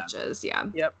old sketches. Yeah.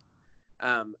 Yep.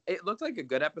 It looked like a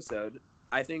good episode.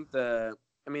 I think the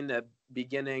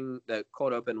beginning, the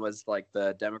cold open was like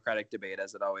the Democratic debate,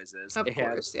 as it always is. Of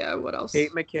course, yeah. What else?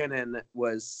 Kate McKinnon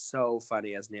was so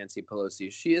funny as Nancy Pelosi.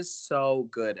 She is so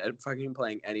good at fucking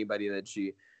playing anybody that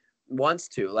she wants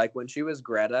to. Like when she was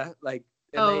Greta, like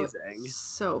amazing.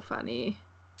 So funny.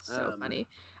 So funny.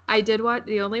 I did watch,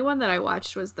 the only one that I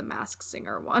watched was the Masked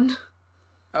Singer one.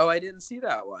 Oh, I didn't see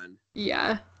that one.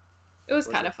 Yeah. It was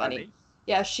kind of funny.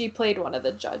 Yeah, she played one of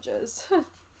the judges.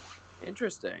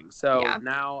 Interesting. So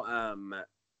now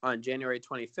on January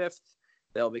 25th,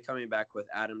 they'll be coming back with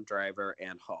Adam Driver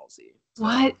and Halsey. So.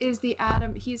 What is the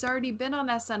Adam? He's already been on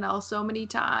SNL so many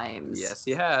times. Yes,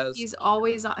 he has. He's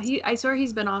always on. I swear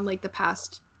he's been on like the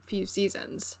past few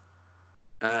seasons.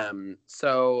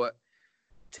 So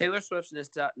Taylor Swift's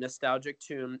nostalgic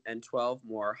tune and 12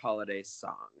 more holiday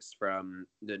songs from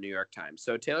the New York Times.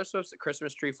 So Taylor Swift's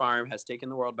Christmas Tree Farm has taken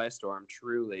the world by storm,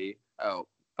 truly. Oh,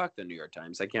 fuck the New York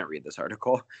Times. I can't read this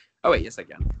article. Oh, wait, yes, I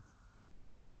can.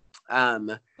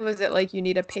 Was it like you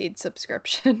need a paid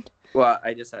subscription? Well,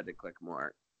 I just had to click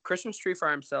more. Christmas Tree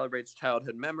Farm celebrates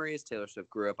childhood memories. Taylor Swift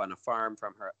grew up on a farm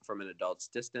from an adult's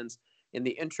distance. In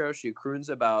the intro, she croons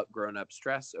about grown-up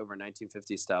stress over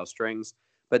 1950s-style strings,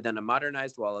 but then a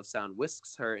modernized wall of sound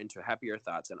whisks her into happier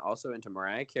thoughts and also into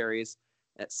Mariah Carey's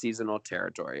seasonal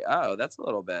territory. Oh, that's a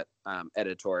little bit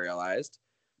editorialized.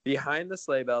 Behind the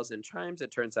sleigh bells and chimes,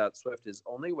 it turns out Swift is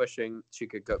only wishing she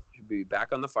could be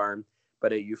back on the farm,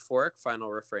 but a euphoric final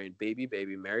refrain, "Baby,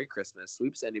 baby, Merry Christmas,"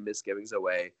 sweeps any misgivings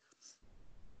away.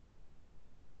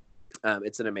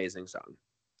 It's an amazing song.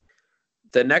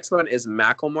 The next one is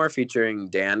Macklemore featuring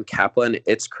Dan Kaplan,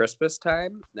 "It's Christmas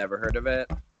Time." Never heard of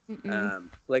it.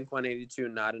 Blink-182,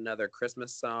 "Not Another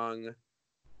Christmas Song."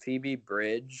 Phoebe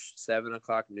Bridge, 7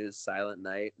 o'clock news, Silent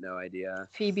Night. No idea.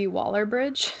 Phoebe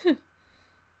Waller-Bridge?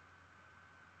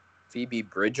 Phoebe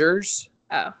Bridgers?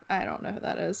 Oh, I don't know who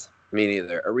that is. Me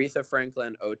neither. Aretha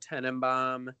Franklin, "O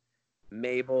Tenenbaum."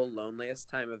 Mabel, "Loneliest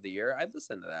Time of the Year." I'd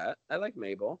listen to that. I like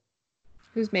Mabel.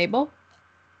 Who's Mabel?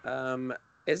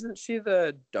 Isn't she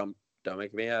the Don't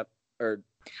Make Me Up? Or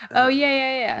oh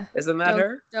yeah. Isn't that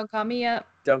her? Don't Call Me Up.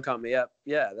 Don't Call Me Up.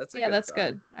 Yeah, that's that's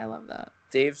good. I love that.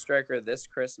 Dave Stryker, "This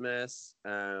Christmas."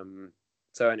 So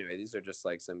anyway, these are just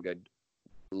like some good.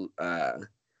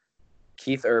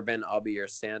 Keith Urban, "I'll Be Your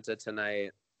Santa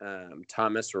Tonight."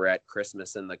 Thomas Rhett,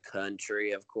 "Christmas in the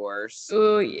Country," of course.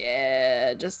 Oh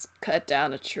yeah, just cut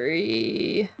down a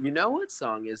tree. You know what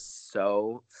song is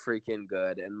so freaking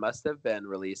good and must have been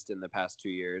released in the past 2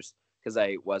 years because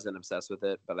I wasn't obsessed with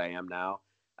it, but I am now.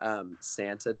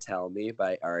 Santa Tell Me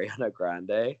by Ariana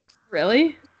Grande.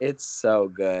 Really? It's so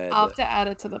good. I'll have to add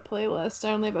it to the playlist.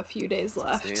 I only have a few days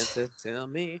left. Santa Tell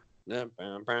Me.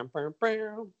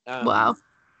 Wow.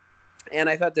 And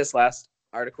I thought this last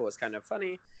article was kind of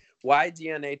funny. Why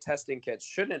DNA testing kits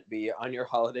shouldn't be on your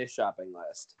holiday shopping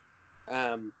list.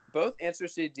 Both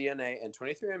Ancestry DNA and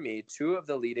 23andMe, two of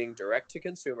the leading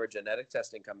direct-to-consumer genetic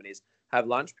testing companies, have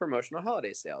launched promotional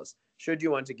holiday sales, should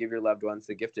you want to give your loved ones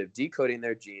the gift of decoding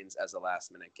their genes as a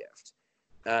last-minute gift.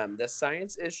 The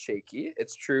science is shaky.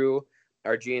 It's true.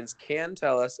 Our genes can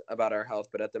tell us about our health,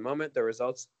 but at the moment, the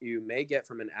results you may get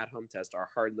from an at-home test are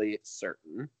hardly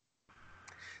certain.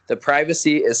 The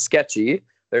privacy is sketchy.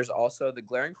 There's also the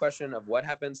glaring question of what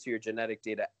happens to your genetic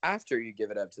data after you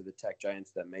give it up to the tech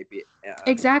giants that may be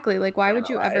exactly. Like, why would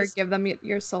you ever analyzed. give them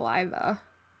your saliva?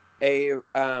 A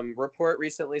report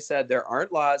recently said there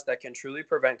aren't laws that can truly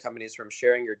prevent companies from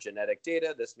sharing your genetic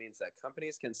data. This means that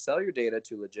companies can sell your data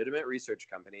to legitimate research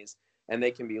companies, and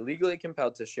they can be legally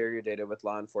compelled to share your data with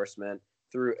law enforcement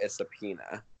through a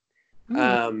subpoena.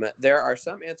 There are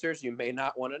some answers you may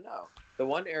not want to know. The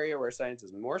one area where science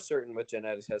is more certain with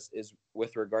genetic tests is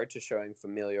with regard to showing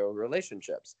familial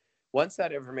relationships. Once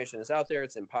that information is out there,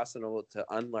 it's impossible to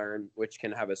unlearn, which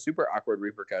can have a super awkward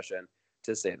repercussion,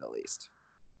 to say the least.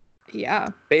 Yeah.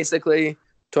 Basically,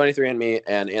 23andMe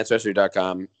and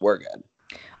Ancestry.com, we're good.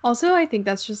 Also, I think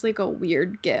that's just like a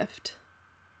weird gift.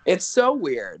 It's so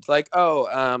weird. Like,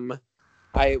 I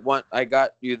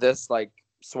got you this like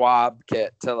swab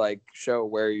kit to like show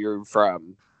where you're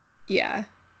from. Yeah.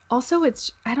 Also, I'm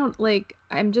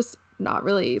just not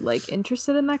really like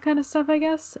interested in that kind of stuff, I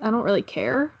guess. I don't really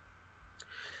care.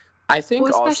 I think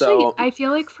especially, I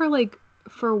feel like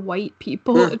for white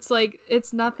people, it's like,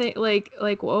 it's nothing like,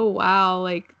 whoa, wow,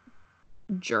 like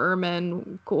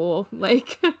German, cool.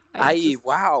 Like, I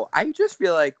just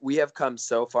feel like we have come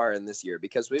so far in this year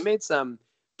because we made some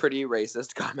pretty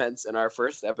racist comments in our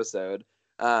first episode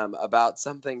about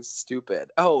something stupid.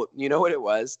 Oh, you know what it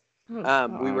was?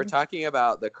 We were talking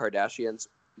about the Kardashians.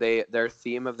 Their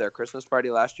theme of their Christmas party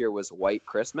last year was White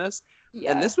Christmas.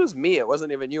 Yeah. And this was me. It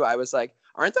wasn't even you. I was like,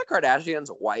 aren't the Kardashians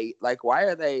white? Like, why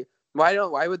would they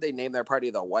name their party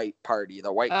the White Party,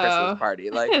 the White Christmas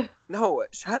Party? Like, no,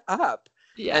 shut up.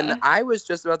 Yeah. And I was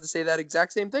just about to say that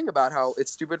exact same thing about how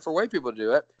it's stupid for white people to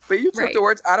do it, but you took the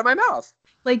words out of my mouth.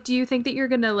 Like, do you think that you're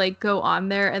gonna like go on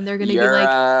there and they're gonna be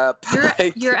like,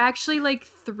 you're actually like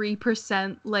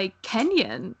 3% like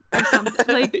Kenyan or something?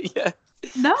 Like, yeah.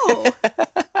 No.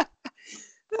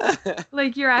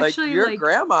 Like, you're actually like your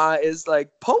grandma is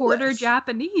like Polish. Quarter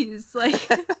Japanese. Like,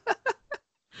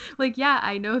 like, yeah,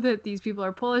 I know that these people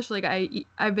are Polish. Like,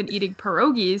 I've been eating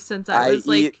pierogies since I was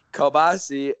like, eat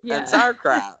kielbasa and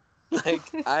sauerkraut. Like,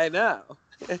 I know.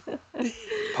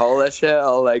 Polish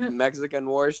Hill, like Mexican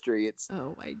war streets.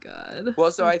 Oh my god.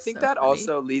 Well, so I think that funny.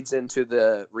 Also leads into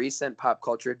the recent pop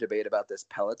culture debate about this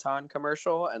Peloton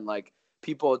commercial and like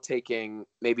people taking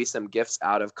maybe some gifts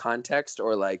out of context,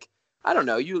 or like, I don't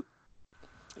know, you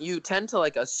tend to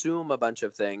like assume a bunch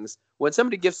of things. When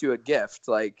somebody gives you a gift,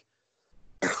 like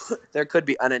there could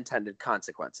be unintended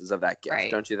consequences of that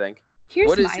gift, don't you think?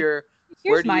 Where do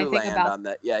you land on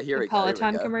that? Yeah, here we go.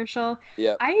 Peloton commercial.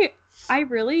 Yeah. I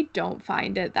really don't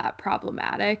find it that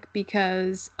problematic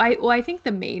because I think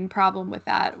the main problem with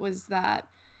that was that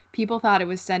people thought it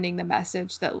was sending the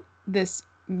message that this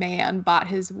man bought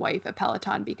his wife a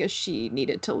Peloton because she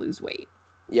needed to lose weight.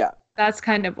 Yeah. That's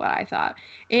kind of what I thought.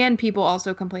 And people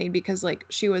also complained because like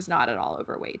she was not at all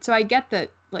overweight. So I get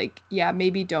that, like, yeah,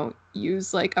 maybe don't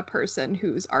use like a person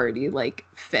who's already like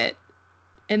fit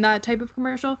in that type of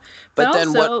commercial. But then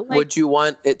also, what would you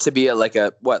want it to be? Like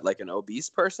an obese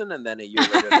person, and then a year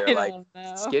later they're like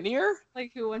skinnier?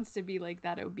 Like, who wants to be like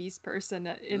that obese person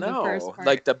in the first part?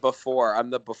 Like the before. I'm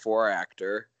the before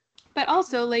actor. But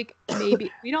also, like,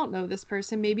 maybe we don't know this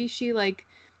person. Maybe she was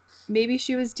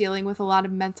dealing with a lot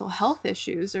of mental health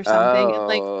issues or something. Oh, and,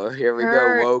 like, here we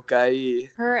go, woke.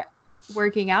 Her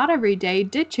working out every day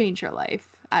did change her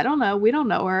life. I don't know. We don't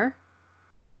know her.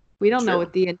 We don't know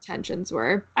what the intentions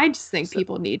were. I just think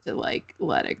people need to like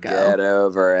let it go. Get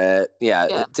over it.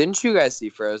 Yeah. Didn't you guys see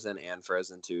Frozen and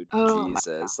Frozen 2? Oh,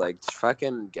 Jesus, like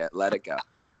fucking let it go.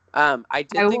 I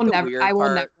will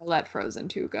never let Frozen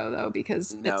 2 go though,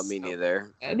 because no, me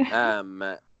neither.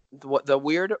 I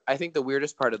think the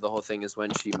weirdest part of the whole thing is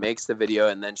when she makes the video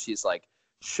and then she's like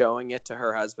showing it to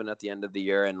her husband at the end of the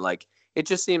year, and like it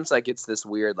just seems like it's this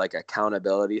weird like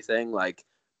accountability thing. Like,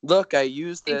 look, I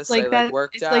used this. Like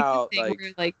worked out.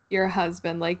 Where, your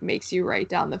husband like makes you write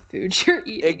down the food you're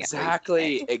eating.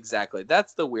 Exactly.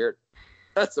 That's the weird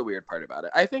part about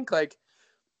it. I think like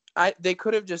They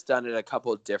could have just done it a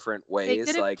couple different They ways.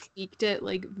 could have Like, tweaked it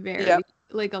like very Yep.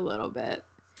 like a little bit.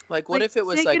 like what if it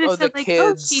was they like, could have oh, the said, like, oh,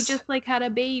 kids. she just like had a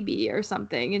baby or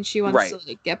something, and she wants Right. to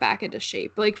like get back into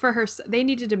shape. Like for her, they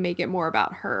needed to make it more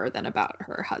about her than about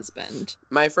her husband.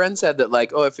 My friend said that,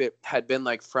 like, oh, if it had been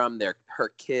like from her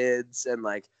kids and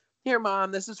like, here,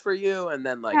 mom, this is for you, and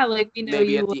then like Yeah, like we know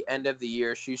maybe you. at the end of the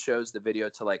year she shows the video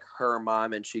to like her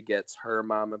mom and she gets her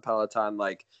mom a Peloton.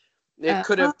 Like, it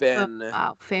could have been,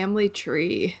 wow, family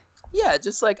tree. yeah,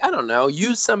 just like, I don't know,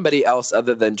 use somebody else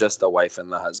other than just the wife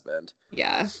and the husband.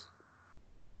 Yeah.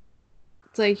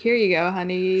 It's like, here you go,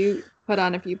 honey. You put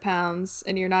on a few pounds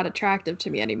and you're not attractive to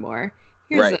me anymore.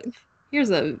 Here's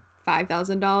a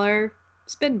 $5,000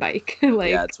 spin bike.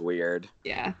 Like, Yeah, it's weird.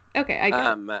 yeah. Okay, I get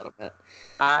it a little bit.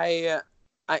 I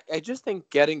just think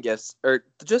getting gifts, or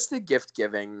just the gift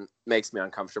giving, makes me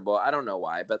uncomfortable. I don't know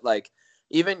why, but like,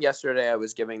 even yesterday I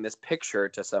was giving this picture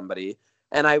to somebody,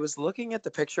 and I was looking at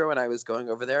the picture when I was going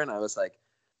over there, and I was like,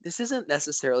 this isn't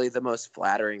necessarily the most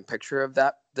flattering picture of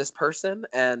this person.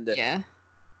 And Yeah.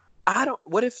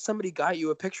 what if somebody got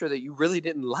you a picture that you really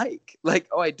didn't like? Like,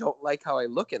 oh, I don't like how I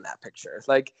look in that picture.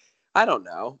 Like, I don't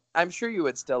know. I'm sure you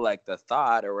would still like the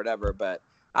thought or whatever, but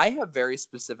I have very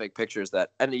specific pictures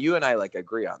that, and you and I like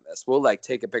agree on this. We'll like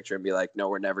take a picture and be like, no,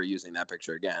 we're never using that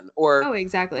picture again. Or Oh,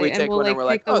 exactly. we And take we'll one like and we're pick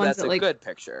like, the oh, ones that's that a like, good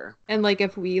picture. and like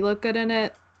if we look good in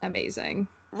it, amazing.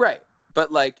 Right.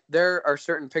 But like, there are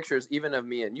certain pictures, even of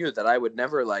me and you, that I would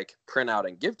never like print out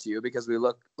and give to you because we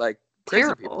look like crazy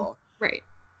Terrible. people. Right.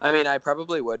 I mean, I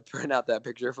probably would print out that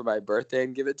picture for my birthday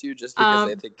and give it to you just because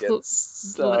I think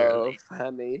it's so literally.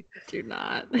 funny. Do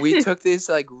not. We took these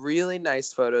like really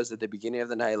nice photos at the beginning of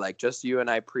the night, like just you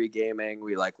and I pre-gaming.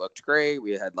 We like looked great.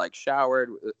 We had like showered,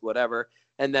 whatever.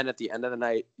 And then at the end of the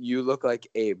night, you look like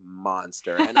a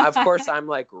monster. And of course, I'm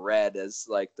like red as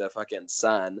like the fucking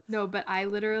sun. No, but I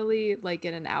literally like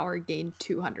in an hour gained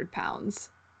 200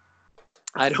 pounds.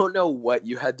 I don't know what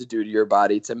you had to do to your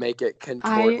body to make it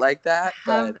contort like that,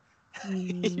 but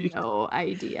no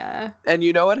idea. And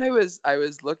you know what? I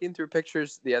was looking through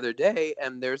pictures the other day,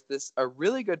 and there's a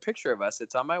really good picture of us.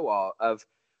 It's on my wall of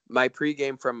my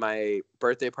pregame from my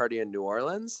birthday party in New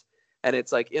Orleans. And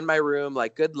it's like in my room,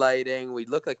 like good lighting. We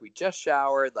look like we just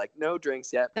showered, like no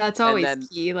drinks yet. That's always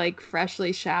key, like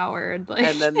freshly showered. Like.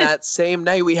 And then that same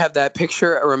night we have that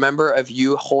picture, remember, of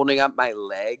you holding up my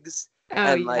legs. Oh,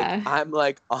 and like yeah. I'm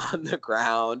like on the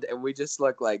ground and we just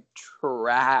look like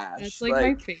trash. That's like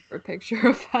my favorite picture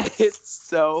of us. It's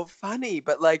so funny,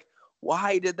 but like,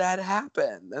 why did that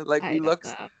happen? Like, we look.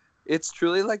 It's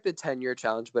truly like the 10-year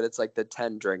challenge, but it's like the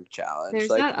 10-drink challenge. There's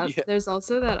like, there's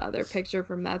also that other picture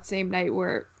from that same night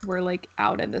where we're like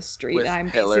out in the street with and I'm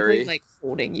Hillary. basically like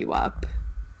holding you up.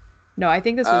 No, I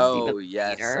think this was even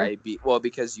later. Well,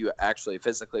 because you actually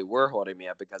physically were holding me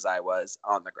up because I was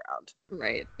on the ground.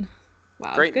 Right.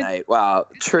 Wow. Great night. Wow.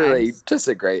 Truly times. Just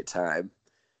a great time.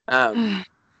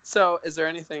 So is there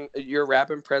anything you're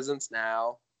wrapping presents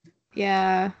now?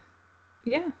 Yeah.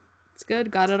 It's good.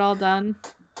 Got it all done.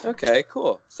 Okay,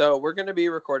 cool. So we're going to be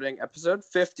recording episode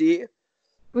 50.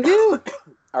 Woohoo!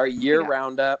 Our year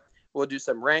roundup. We'll do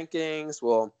some rankings.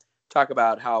 We'll talk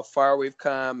about how far we've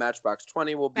come. Matchbox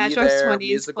 20 will be there. 20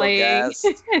 musical guest.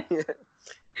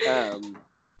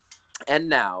 And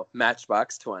now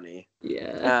Matchbox 20.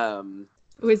 Yeah.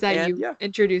 Was that you yeah.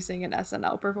 introducing an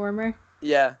SNL performer?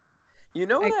 Yeah. You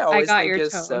know what I always think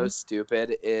is tone. so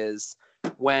stupid is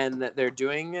when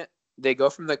they go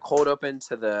from the cold open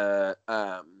to the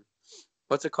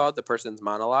what's it called? The person's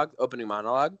monologue, opening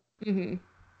monologue. Mm-hmm.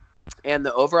 And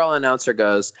the overall announcer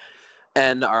goes,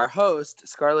 and our host,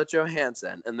 Scarlett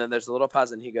Johansson. And then there's a little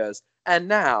pause and he goes, and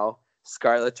now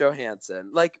Scarlett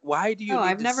Johansson. Like, why do you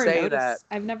need to say that?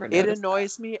 I've never noticed. It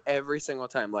annoys me every single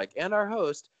time. Like, and our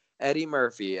host, Eddie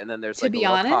Murphy. And then there's to like be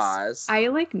a little honest, pause. I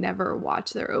like never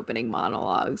watch their opening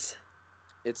monologues.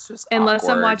 It's just unless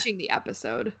awkward. I'm watching the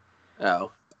episode.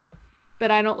 Oh.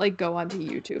 But I don't like go onto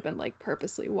YouTube and like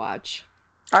purposely watch.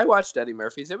 I watched Eddie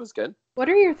Murphy's. It was good. What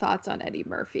are your thoughts on Eddie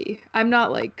Murphy? I'm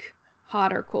not like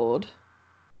hot or cold.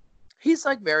 He's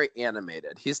like very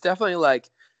animated. He's definitely like,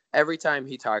 every time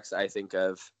he talks, I think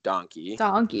of Donkey.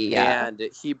 Yeah. And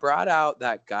he brought out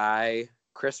that guy,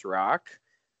 Chris Rock.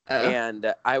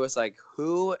 And I was like,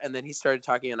 who? And then he started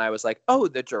talking and I was like, oh,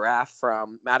 the giraffe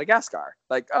from Madagascar.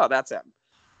 Like, oh, that's him.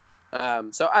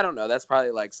 So I don't know. That's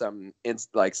probably like some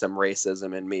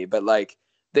racism in me. But like,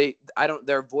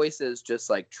 their voices just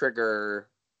like trigger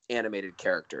animated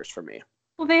characters for me.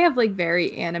 Well, they have like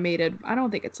very animated, I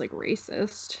don't think it's like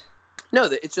racist. No,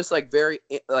 it's just like very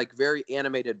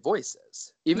animated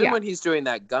voices. Even when he's doing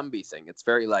that Gumby thing, it's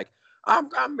very like, I'm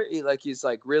Gumby. Like he's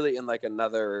like really in like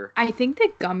another. I think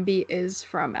that Gumby is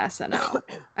from SNL.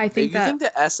 I think You that. think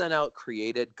that SNL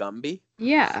created Gumby?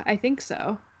 Yeah, I think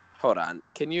so. Hold on.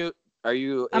 Are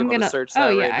you I'm able gonna. to search Oh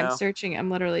that yeah, right I'm now? searching.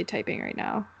 I'm literally typing right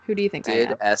now. Who do you think I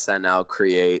Did am? SNL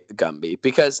create Gumby?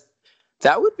 Because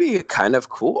that would be kind of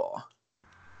cool.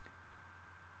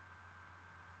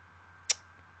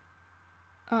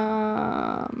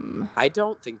 I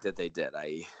don't think that they did.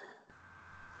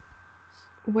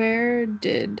 Where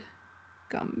did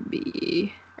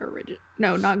Gumby originate?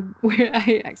 No, not where.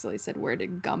 I actually said where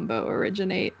did Gumbo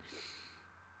originate?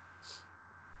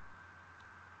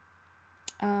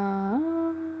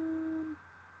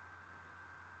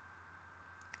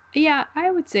 Yeah, I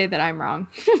would say that I'm wrong.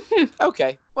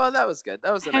 Okay, well that was good.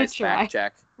 That was a nice Try. fact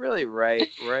check. Really, right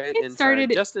in time,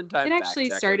 just in time. It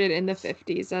actually started in the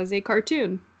 50s as a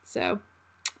cartoon. So.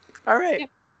 All right.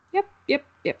 Yep.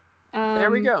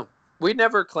 There we go. We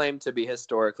never claimed to be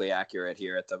historically accurate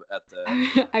here at the.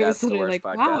 I was literally like,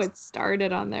 podcast. wow, it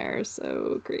started on there.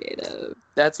 So creative.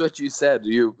 That's what you said.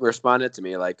 You responded to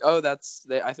me like, oh,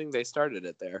 I think they started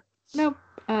it there. Nope.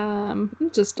 I'm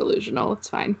just delusional. It's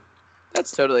fine.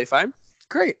 That's totally fine.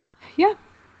 Great. Yeah.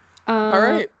 All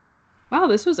right. Wow,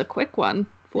 this was a quick one.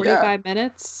 45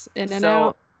 minutes in and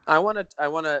out. I want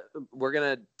to, we're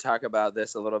going to talk about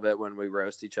this a little bit when we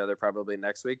roast each other probably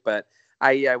next week, but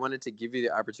I wanted to give you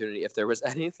the opportunity, if there was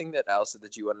anything else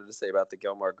that you wanted to say about the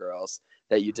Gilmore Girls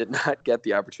that you did not get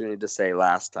the opportunity to say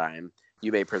last time,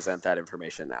 you may present that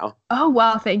information now. Oh,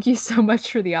 wow. Thank you so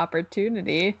much for the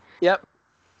opportunity. Yep.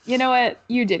 You know what?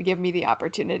 You did give me the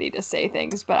opportunity to say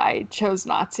things, but I chose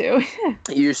not to.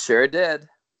 You sure did.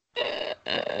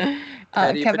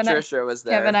 Petty Patricia was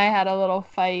there. Kevin and I had a little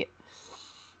fight.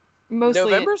 Mostly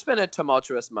November's been a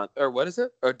tumultuous month. Or what is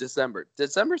it? Or December.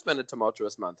 December's been a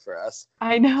tumultuous month for us.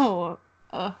 I know.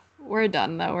 We're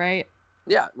done though, right?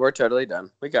 Yeah, we're totally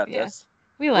done. We got this.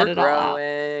 We let it all out.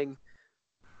 It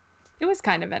was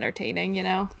kind of entertaining, you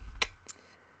know.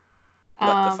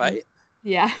 What, the fight?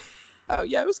 Yeah. Oh,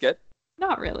 yeah, it was good.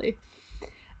 Not really.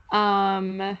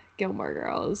 Gilmore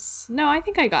Girls. No, I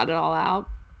think I got it all out.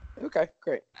 Okay,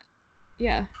 great.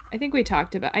 Yeah, I think we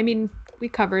talked about. I mean, we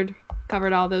covered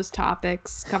all those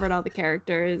topics, covered all the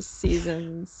characters,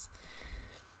 seasons.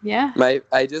 Yeah.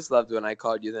 I just loved when I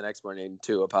called you the next morning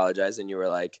to apologize, and you were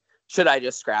like, "Should I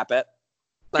just scrap it?"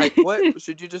 Like, what?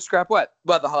 Should you just scrap what?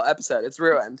 Well, the whole episode. It's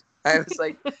ruined. I was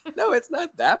like, "No, it's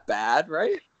not that bad,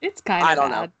 right?" It's kind of. I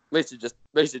don't know. We should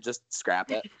just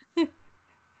scrap it.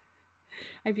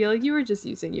 I feel like you were just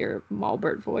using your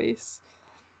Malbert voice.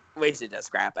 We should just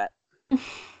scrap it.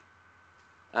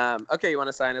 Okay, you want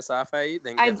to sign us off, Aid?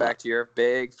 Then get back to your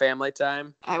big family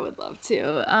time? I would love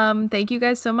to. Thank you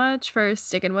guys so much for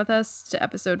sticking with us to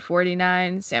episode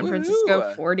 49, San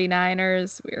Francisco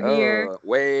 49ers. We're here.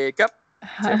 Wake up,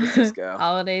 San Francisco.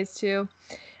 Holidays, too.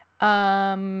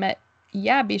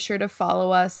 Yeah, be sure to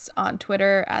follow us on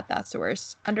Twitter at That's the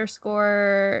Worst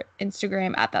 _,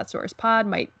 Instagram at That's the Worst Pod.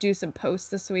 Might do some posts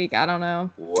this week. I don't know.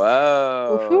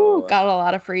 Whoa. Woo-hoo, got a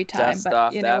lot of free time. Dust but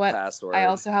off you know what? Password. I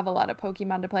also have a lot of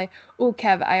Pokemon to play. Oh,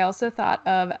 Kev, I also thought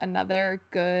of another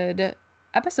good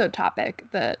episode topic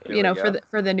that,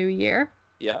 for the new year.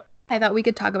 Yeah. I thought we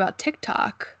could talk about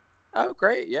TikTok. Oh,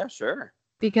 great. Yeah, sure.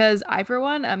 Because I, for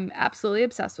one, am absolutely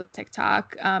obsessed with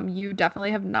TikTok. You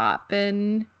definitely have not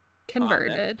been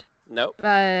converted. Nope.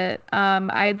 But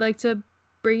I'd like to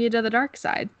bring you to the dark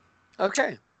side.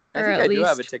 Okay. I think I do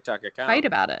have a TikTok account. Fight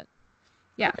about it.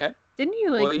 Yeah. Okay. Didn't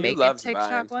you make a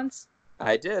TikTok once?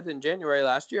 I did in January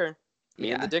last year.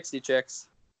 Me and the Dixie Chicks.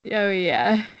 Oh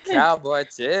yeah. Cowboy,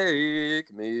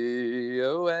 take me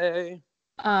away.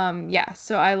 Yeah,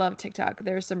 so I love TikTok.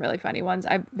 There's some really funny ones.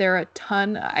 There are a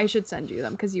ton. I should send you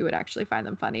them because you would actually find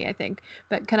them funny, I think.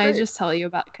 But can I tell you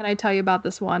about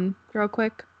this one real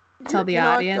quick? Tell the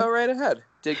audience. Go right ahead.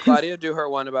 Did Claudia do her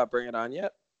one about Bring It On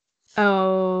yet?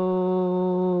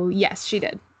 Oh, yes, she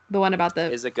did. The one about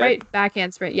the Is it good?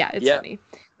 Backhand spray. Yeah, it's funny.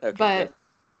 Okay, but good.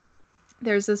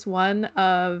 There's this one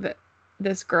of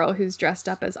this girl who's dressed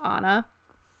up as Anna.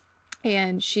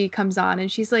 And she comes on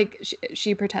and she's like,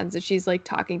 she pretends that she's like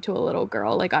talking to a little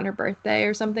girl like on her birthday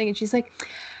or something. And she's like,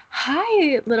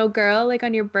 "Hi, little girl, like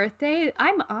on your birthday,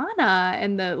 I'm Anna."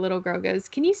 And the little girl goes,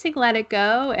 "Can you sing Let It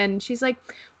Go?" And she's like,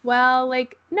 "Well,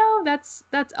 like, no, that's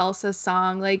Elsa's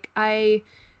song. Like,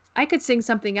 I could sing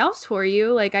something else for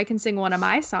you. Like, I can sing one of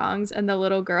my songs." And the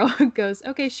little girl goes,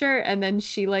 "Okay, sure." And then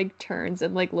she like turns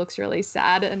and like looks really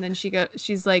sad. And then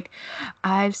she's like,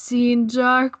 "I've seen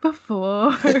dark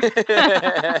before." It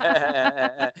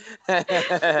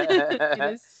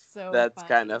is so That's funny.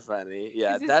 kind of funny.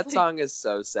 Yeah, 'Cause it's that like- song is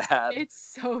so sad.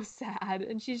 It's so sad.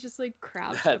 And she's just like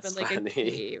crouched That's up in like funny. a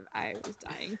cave. I was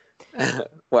dying.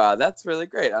 Wow, that's really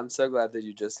great. I'm so glad that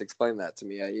you just explained that to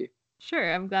me, IE.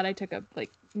 Sure, I'm glad I took up like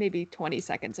maybe 20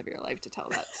 seconds of your life to tell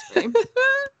that story.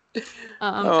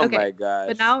 Oh Okay. my gosh.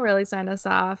 But now really sign us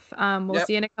off. We'll Yep.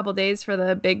 see you in a couple days for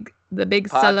the big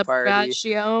Pod party.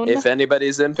 celebration. If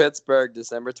anybody's in Pittsburgh,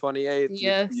 December 28th,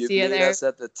 Yeah, you see ya meet there. us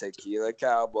at the Tequila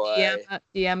Cowboy.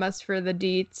 DM us for the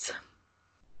deets.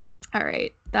 All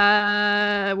right.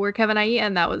 We're Kevin IE,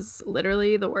 and that was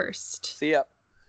literally the worst. See ya.